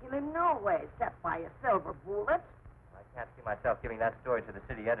can't kill him no way except by a silver bullet. I can't see myself giving that story to the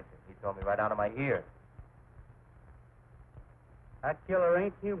city editor. He told me right out of my ear. That killer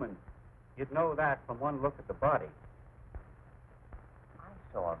ain't human. You'd know that from one look at the body. I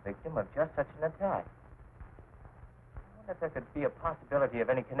saw a victim of just such an attack. I wonder if there could be a possibility of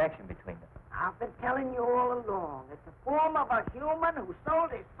any connection between them. I've been telling you all along. It's the form of a human who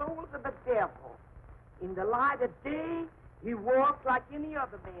sold his soul to the devil. In the light of day, he walks like any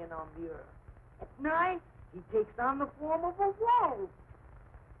other man on the earth. At night, he takes on the form of a wolf.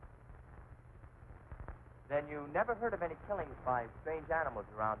 Then you never heard of any killings by strange animals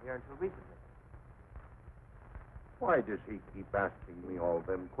around here until recently? Why does he keep asking me all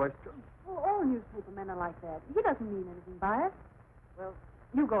them questions? Well, all newspaper men are like that. He doesn't mean anything by it. Well,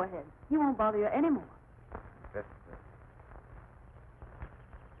 you go ahead. He won't bother you anymore. Just,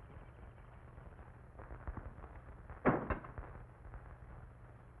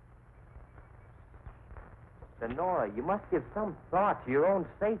 Lenora, you must give some thought to your own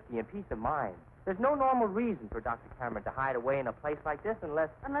safety and peace of mind. There's no normal reason for Dr. Cameron to hide away in a place like this unless...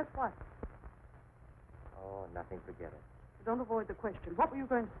 Unless what? Oh, nothing, forget it. Don't avoid the question. What were you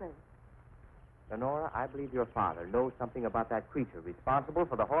going to say? Lenora, I believe your father knows something about that creature responsible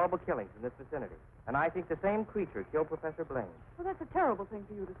for the horrible killings in this vicinity. And I think the same creature killed Professor Blaine. Well, that's a terrible thing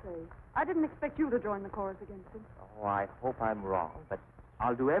for you to say. I didn't expect you to join the chorus against him. Oh, I hope I'm wrong, but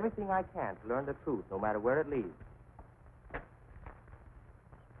I'll do everything I can to learn the truth, no matter where it leads. Good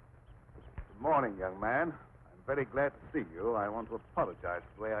morning, young man. I'm very glad to see you. I want to apologize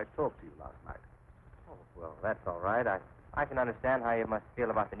for the way I talked to you last night. Oh, well, that's all right. I can understand how you must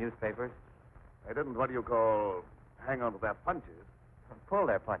feel about the newspapers. I didn't, what do you call, hang on to their punches. Pull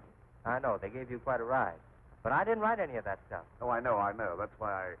their punches. I know, they gave you quite a ride. But I didn't write any of that stuff. Oh, I know. That's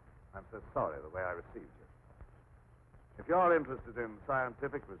why I'm so sorry the way I received you. If you're interested in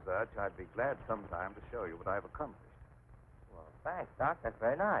scientific research, I'd be glad sometime to show you what I've accomplished. Well, thanks, Doc. That's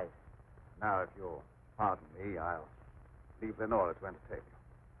very nice. Now, if you'll pardon me, I'll leave Lenora to entertain you.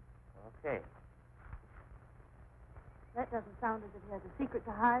 Okay. That doesn't sound as if he has a secret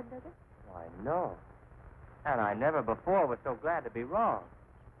to hide, does it? Why, no. And I never before was so glad to be wrong.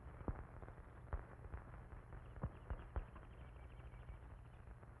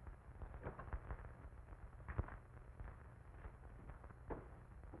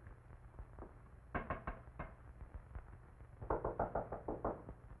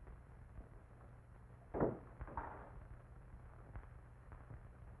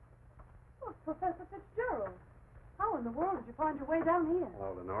 Oh, Professor Fitzgerald. How in the world did you find your way down here?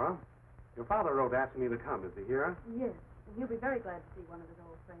 Hello, Lenora. Your father wrote asking me to come. Is he here? Yes, and he'll be very glad to see one of his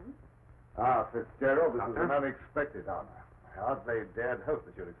old friends. Ah, Fitzgerald, this is Doctor? an unexpected honor. I hardly dared hope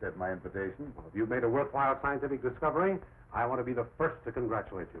that you'd accept my invitation. Well, if you've made a worthwhile scientific discovery, I want to be the first to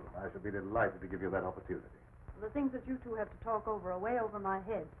congratulate you. I should be delighted to give you that opportunity. Well, the things that you two have to talk over are way over my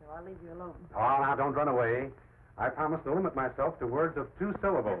head, so I'll leave you alone. Oh, now, don't run away. I promise to limit myself to words of 2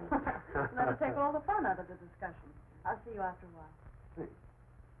 syllables. That'll take all the fun out of the discussion. I'll see you after a while.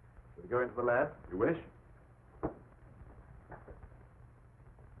 Shall we go into the lab? You wish? You're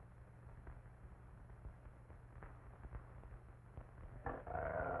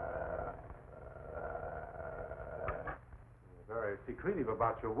very secretive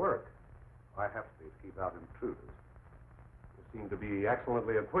about your work. I have to be to keep out intruders. You seem to be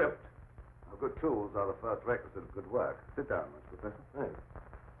excellently equipped. Now, good tools are the first requisite of good work. Sit down, Mr. Professor. Thanks.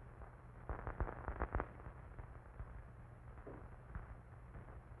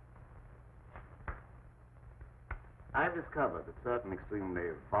 I've discovered that certain extremely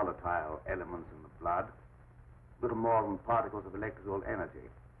volatile elements in the blood, little more than particles of electrical energy,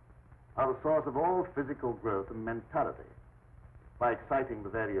 are the source of all physical growth and mentality by exciting the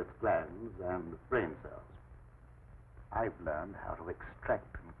various glands and brain cells. I've learned how to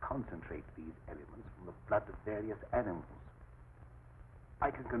extract and concentrate these elements from the blood of various animals. I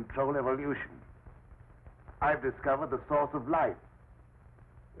can control evolution. I've discovered the source of life.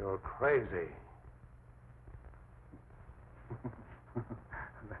 You're crazy. That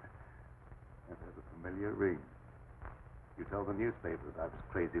has a familiar ring. You told the newspapers I was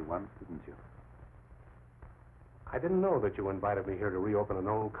crazy once, didn't you? I didn't know that you invited me here to reopen an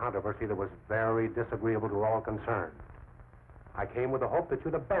old controversy that was very disagreeable to all concerned. I came with the hope that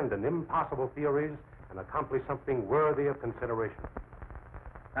you'd abandon impossible theories and accomplish something worthy of consideration.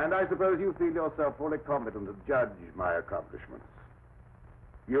 And I suppose you feel yourself fully competent to judge my accomplishments.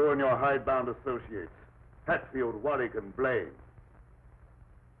 You and your hidebound associates, Hatfield, Warwick, and Blaine.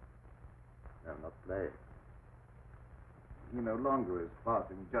 No, not Blaine. He no longer is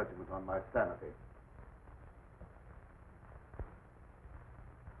passing judgment on my sanity.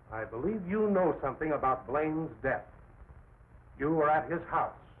 I believe you know something about Blaine's death. You were at his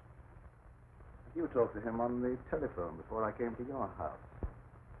house. You talked to him on the telephone before I came to your house.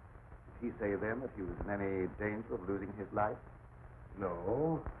 Did he say then that he was in any danger of losing his life?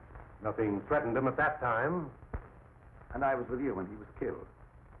 No. Nothing threatened him at that time. And I was with you when he was killed.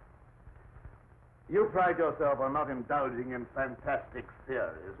 You pride yourself on not indulging in fantastic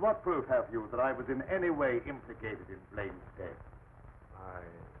theories. What proof have you that I was in any way implicated in Blaine's death? I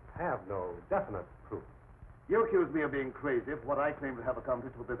have no definite proof. You accuse me of being crazy for what I claim to have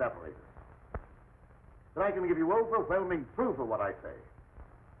accomplished with this apparatus. But I can give you overwhelming proof of what I say.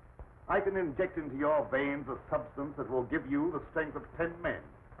 I can inject into your veins a substance that will give you the strength of 10 men.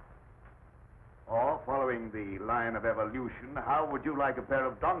 Or, following the line of evolution, how would you like a pair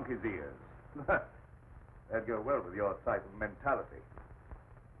of donkey's ears? That'd go well with your type of mentality.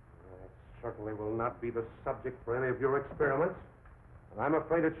 It certainly will not be the subject for any of your experiments. And I'm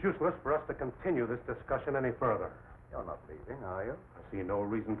afraid it's useless for us to continue this discussion any further. You're not leaving, are you? I see no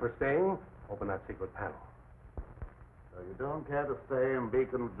reason for staying. Open that secret panel. So you don't care to stay and be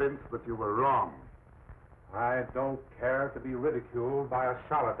convinced that you were wrong? I don't care to be ridiculed by a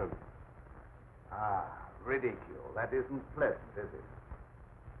charlatan. Ah, ridicule. That isn't pleasant, is it?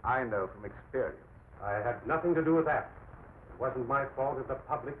 I know from experience. I had nothing to do with that. It wasn't my fault if the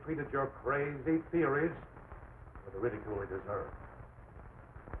public treated your crazy theories with the ridicule they deserve.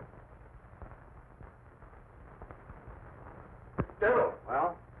 Still,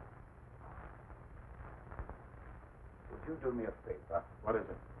 well? Would you do me a favor? What is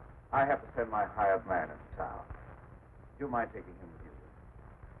it? I have to send my hired man into town. Do you mind taking him with you?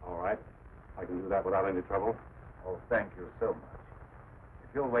 All right. I can do that without any trouble. Oh, thank you so much.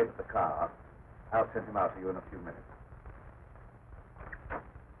 If you'll wait at the car, I'll send him out to you in a few minutes.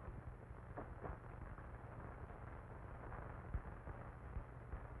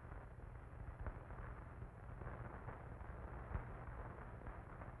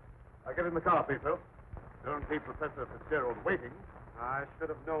 I'll get in the car, Peter. Don't keep Professor Fitzgerald waiting. I should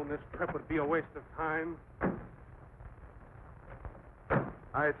have known this trip would be a waste of time.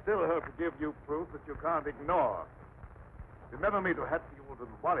 I still hope to give you proof that you can't ignore. Remember me to Hatfield and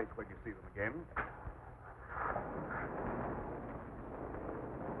Warwick when you see them again.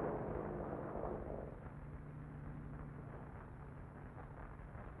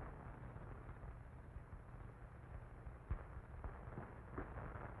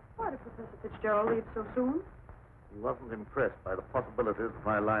 Why did Professor Fitzgerald leave so soon? He wasn't impressed by the possibilities of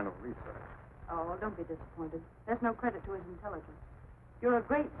my line of research. Oh, don't be disappointed. There's no credit to his intelligence. You're a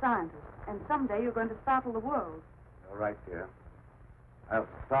great scientist, and someday you're going to startle the world. You're right, dear. I'll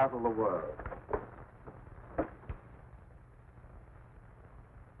startle the world.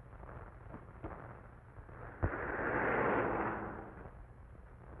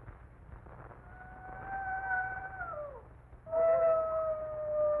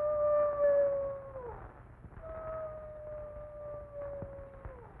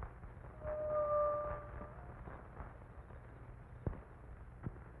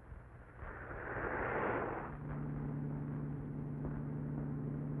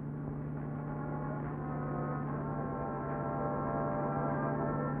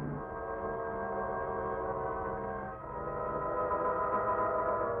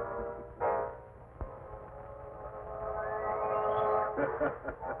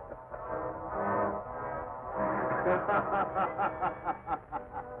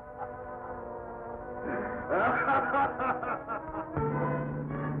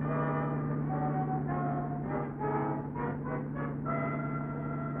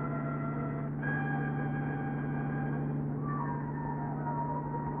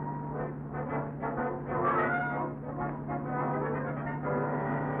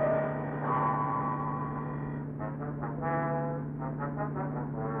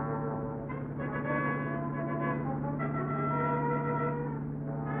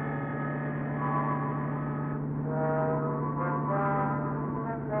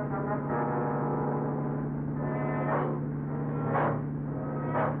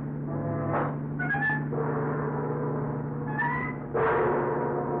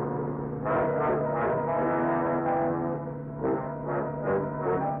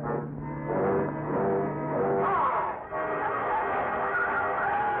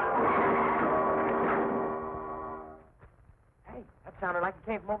 Sounded like it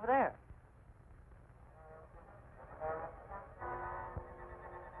came from over there.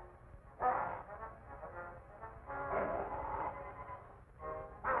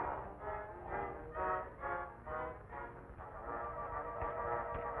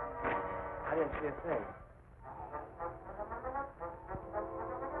 I didn't see a thing.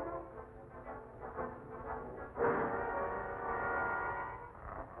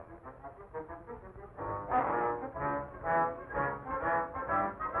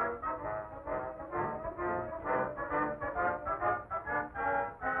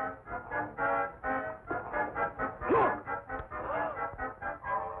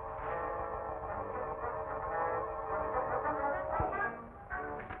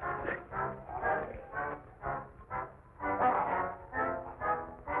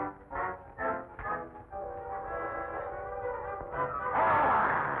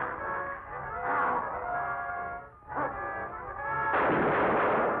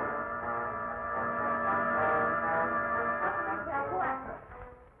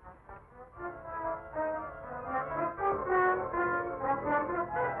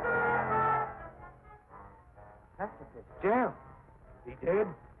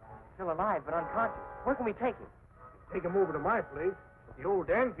 alive but unconscious. Where can we take him? Take him over to my place. But the old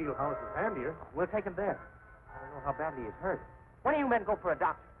Danfield house is handier. We'll take him there. I don't know how badly he's hurt. One of you men go for a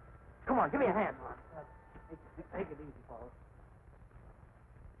doctor. Come on, give me a hand. Take it easy, fellas.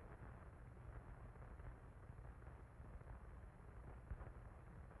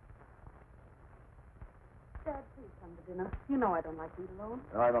 Dad, please come to dinner. You know I don't like to eat alone.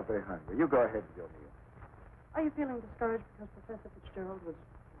 No, I'm not very hungry. You go ahead with your meal. Are you feeling discouraged because Professor Fitzgerald was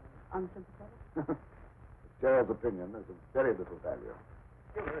unsympathetic? Gerald's opinion is of very little value.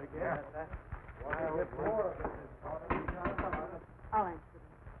 I'll answer them.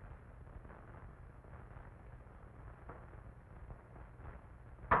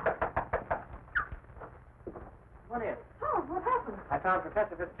 Come on in. Oh, what happened? I found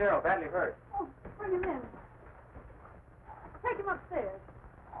Professor Fitzgerald badly hurt. Oh, bring him in. Take him upstairs.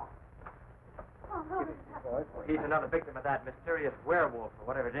 Oh, how did it happen? He's another victim of that mysterious werewolf or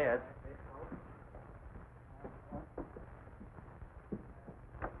whatever it is.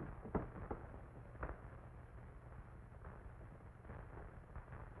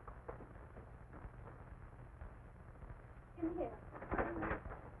 In here.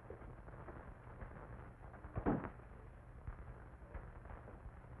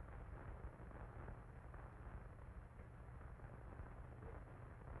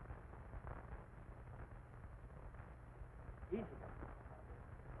 Easy.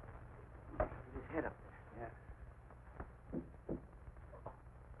 Get his head up there. Yeah.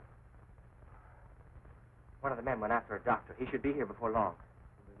 One of the men went after a doctor. He should be here before long.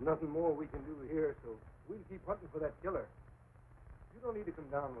 There's nothing more we can do here, so we'll keep hunting for that killer. You don't need to come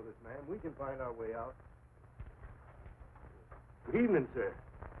down with us, ma'am. We can find our way out. Good evening, sir.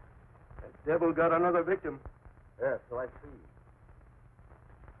 That devil got another victim. Yes, so I see.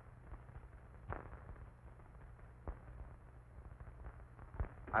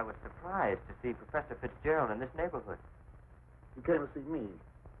 I was surprised to see Professor Fitzgerald in this neighborhood. You came to see me.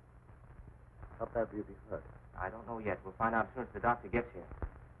 How badly have you hurt? I don't know yet. We'll find out as soon as the doctor gets here.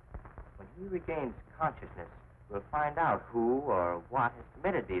 When he regains consciousness, we'll find out who or what has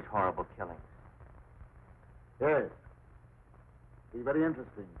committed these horrible killings. Yes. Be very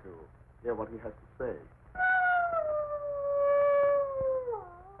interesting to hear what he has to say.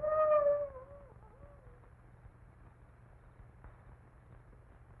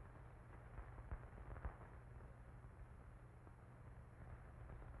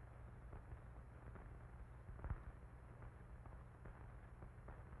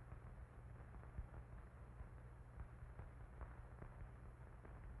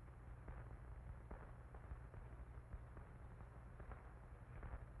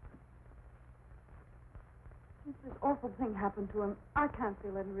 Since this awful thing happened to him, I can't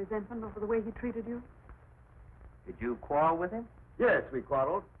feel any resentment over the way he treated you. Did you quarrel with him? Yes, we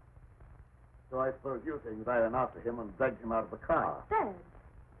quarreled. So I suppose you think that I ran after him and dragged him out of the car. Dad.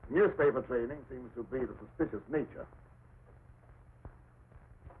 Newspaper training seems to be the suspicious nature.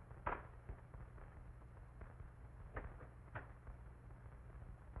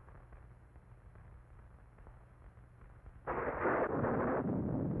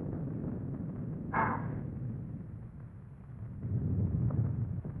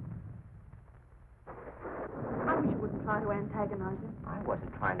 Try to antagonize him. I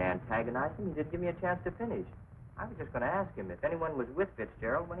wasn't trying to antagonize him. He didn't give me a chance to finish. I was just going to ask him if anyone was with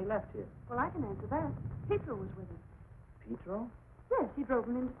Fitzgerald when he left here. Well, I can answer that. Pietro was with him. Pietro? Yes, he drove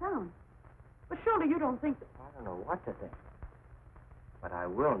him into town. But surely you don't think that... I don't know what to think. But I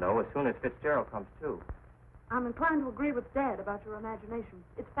will know as soon as Fitzgerald comes to. I'm inclined to agree with Dad about your imagination.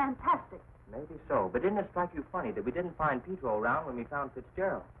 It's fantastic. Maybe so. But didn't it strike you funny that we didn't find Pietro around when we found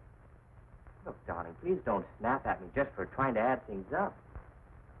Fitzgerald? Look, darling, please don't snap at me just for trying to add things up.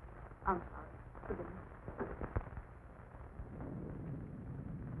 I'm sorry. Forgive me.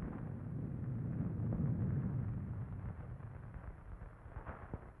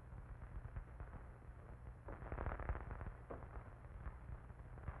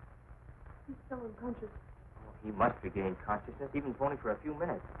 He's still unconscious. Oh, he must regain consciousness, even if only for a few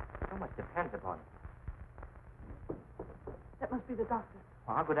minutes. So much depends upon it. That must be the doctor.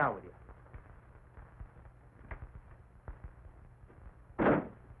 Oh, I'll go down with you.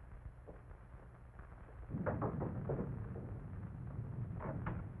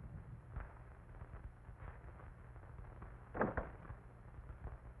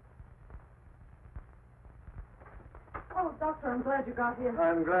 Oh, Doctor, I'm glad you got here.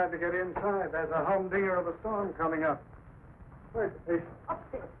 I'm glad to get inside. There's a humdinger of a storm coming up. Where's the patient?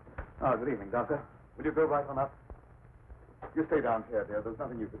 Upstairs. Oh, good evening, Doctor. Will you go right on up? You stay down here, dear. There's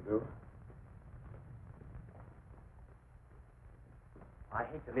nothing you can do. I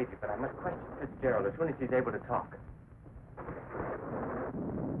hate to leave you, but I must question Fitzgerald as soon as he's able to talk.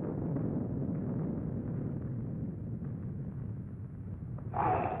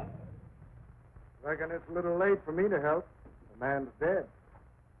 Reckon it's a little late for me to help. The man's dead.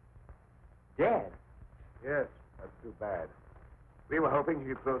 Dead? Yes, that's too bad. We were hoping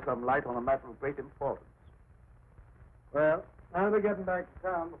he'd throw some light on a matter of great importance. Well, I'll be getting back to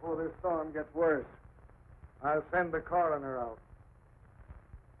town before this storm gets worse. I'll send the coroner out.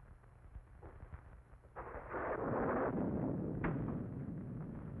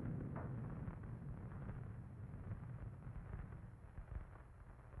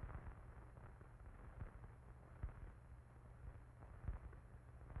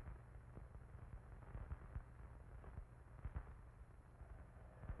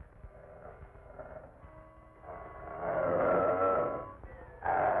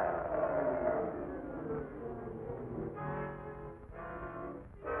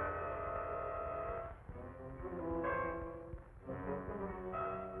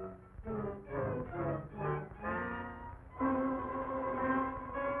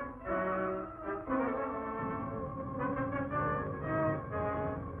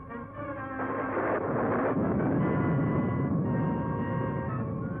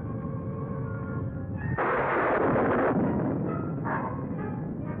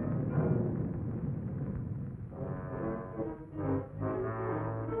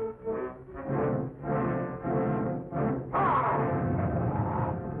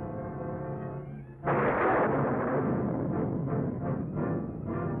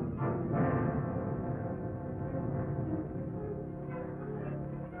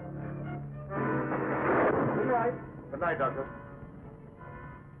 Good night, Doctor.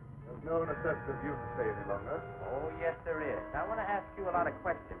 There's no necessity of you to stay any longer. Oh, yes, there is. I want to ask you a lot of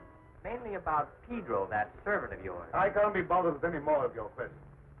questions, mainly about Pedro, that servant of yours. I can't be bothered with any more of your questions.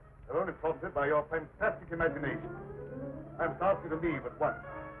 They're only prompted by your fantastic imagination. I must ask you to leave at once.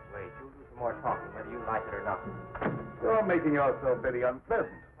 Wait, you'll do some more talking, whether you like it or not. You're making yourself very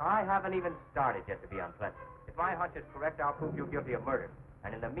unpleasant. I haven't even started yet to be unpleasant. If my hunch is correct, I'll prove you guilty of murder.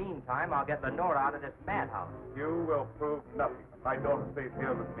 And in the meantime, I'll get Lenora out of this madhouse. You will prove nothing. My daughter stays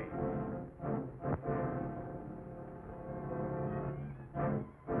here with me.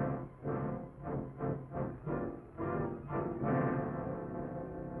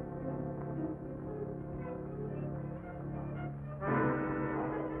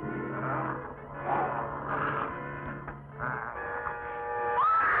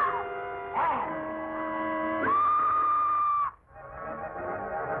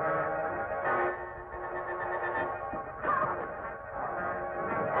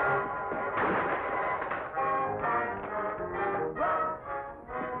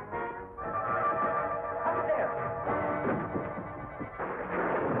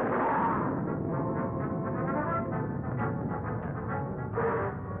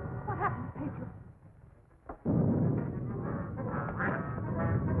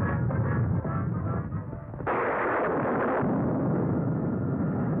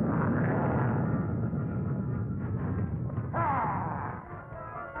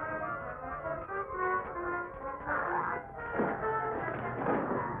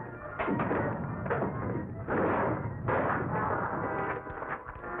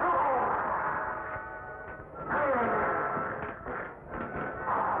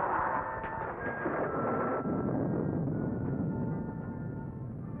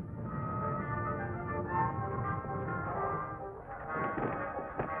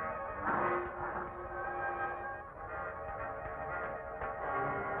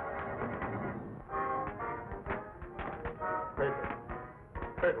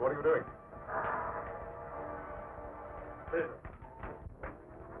 Pedro, what are you doing? Pedro.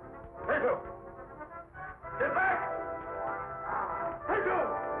 Pedro! Get back! Pedro!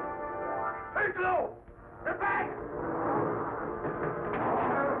 Pedro! Get back!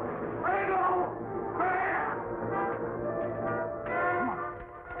 Pedro!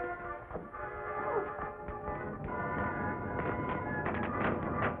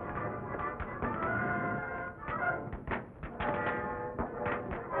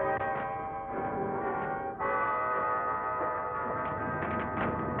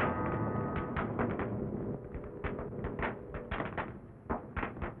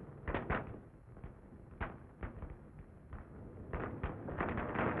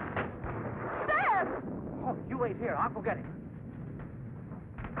 You wait here. I'll go get it.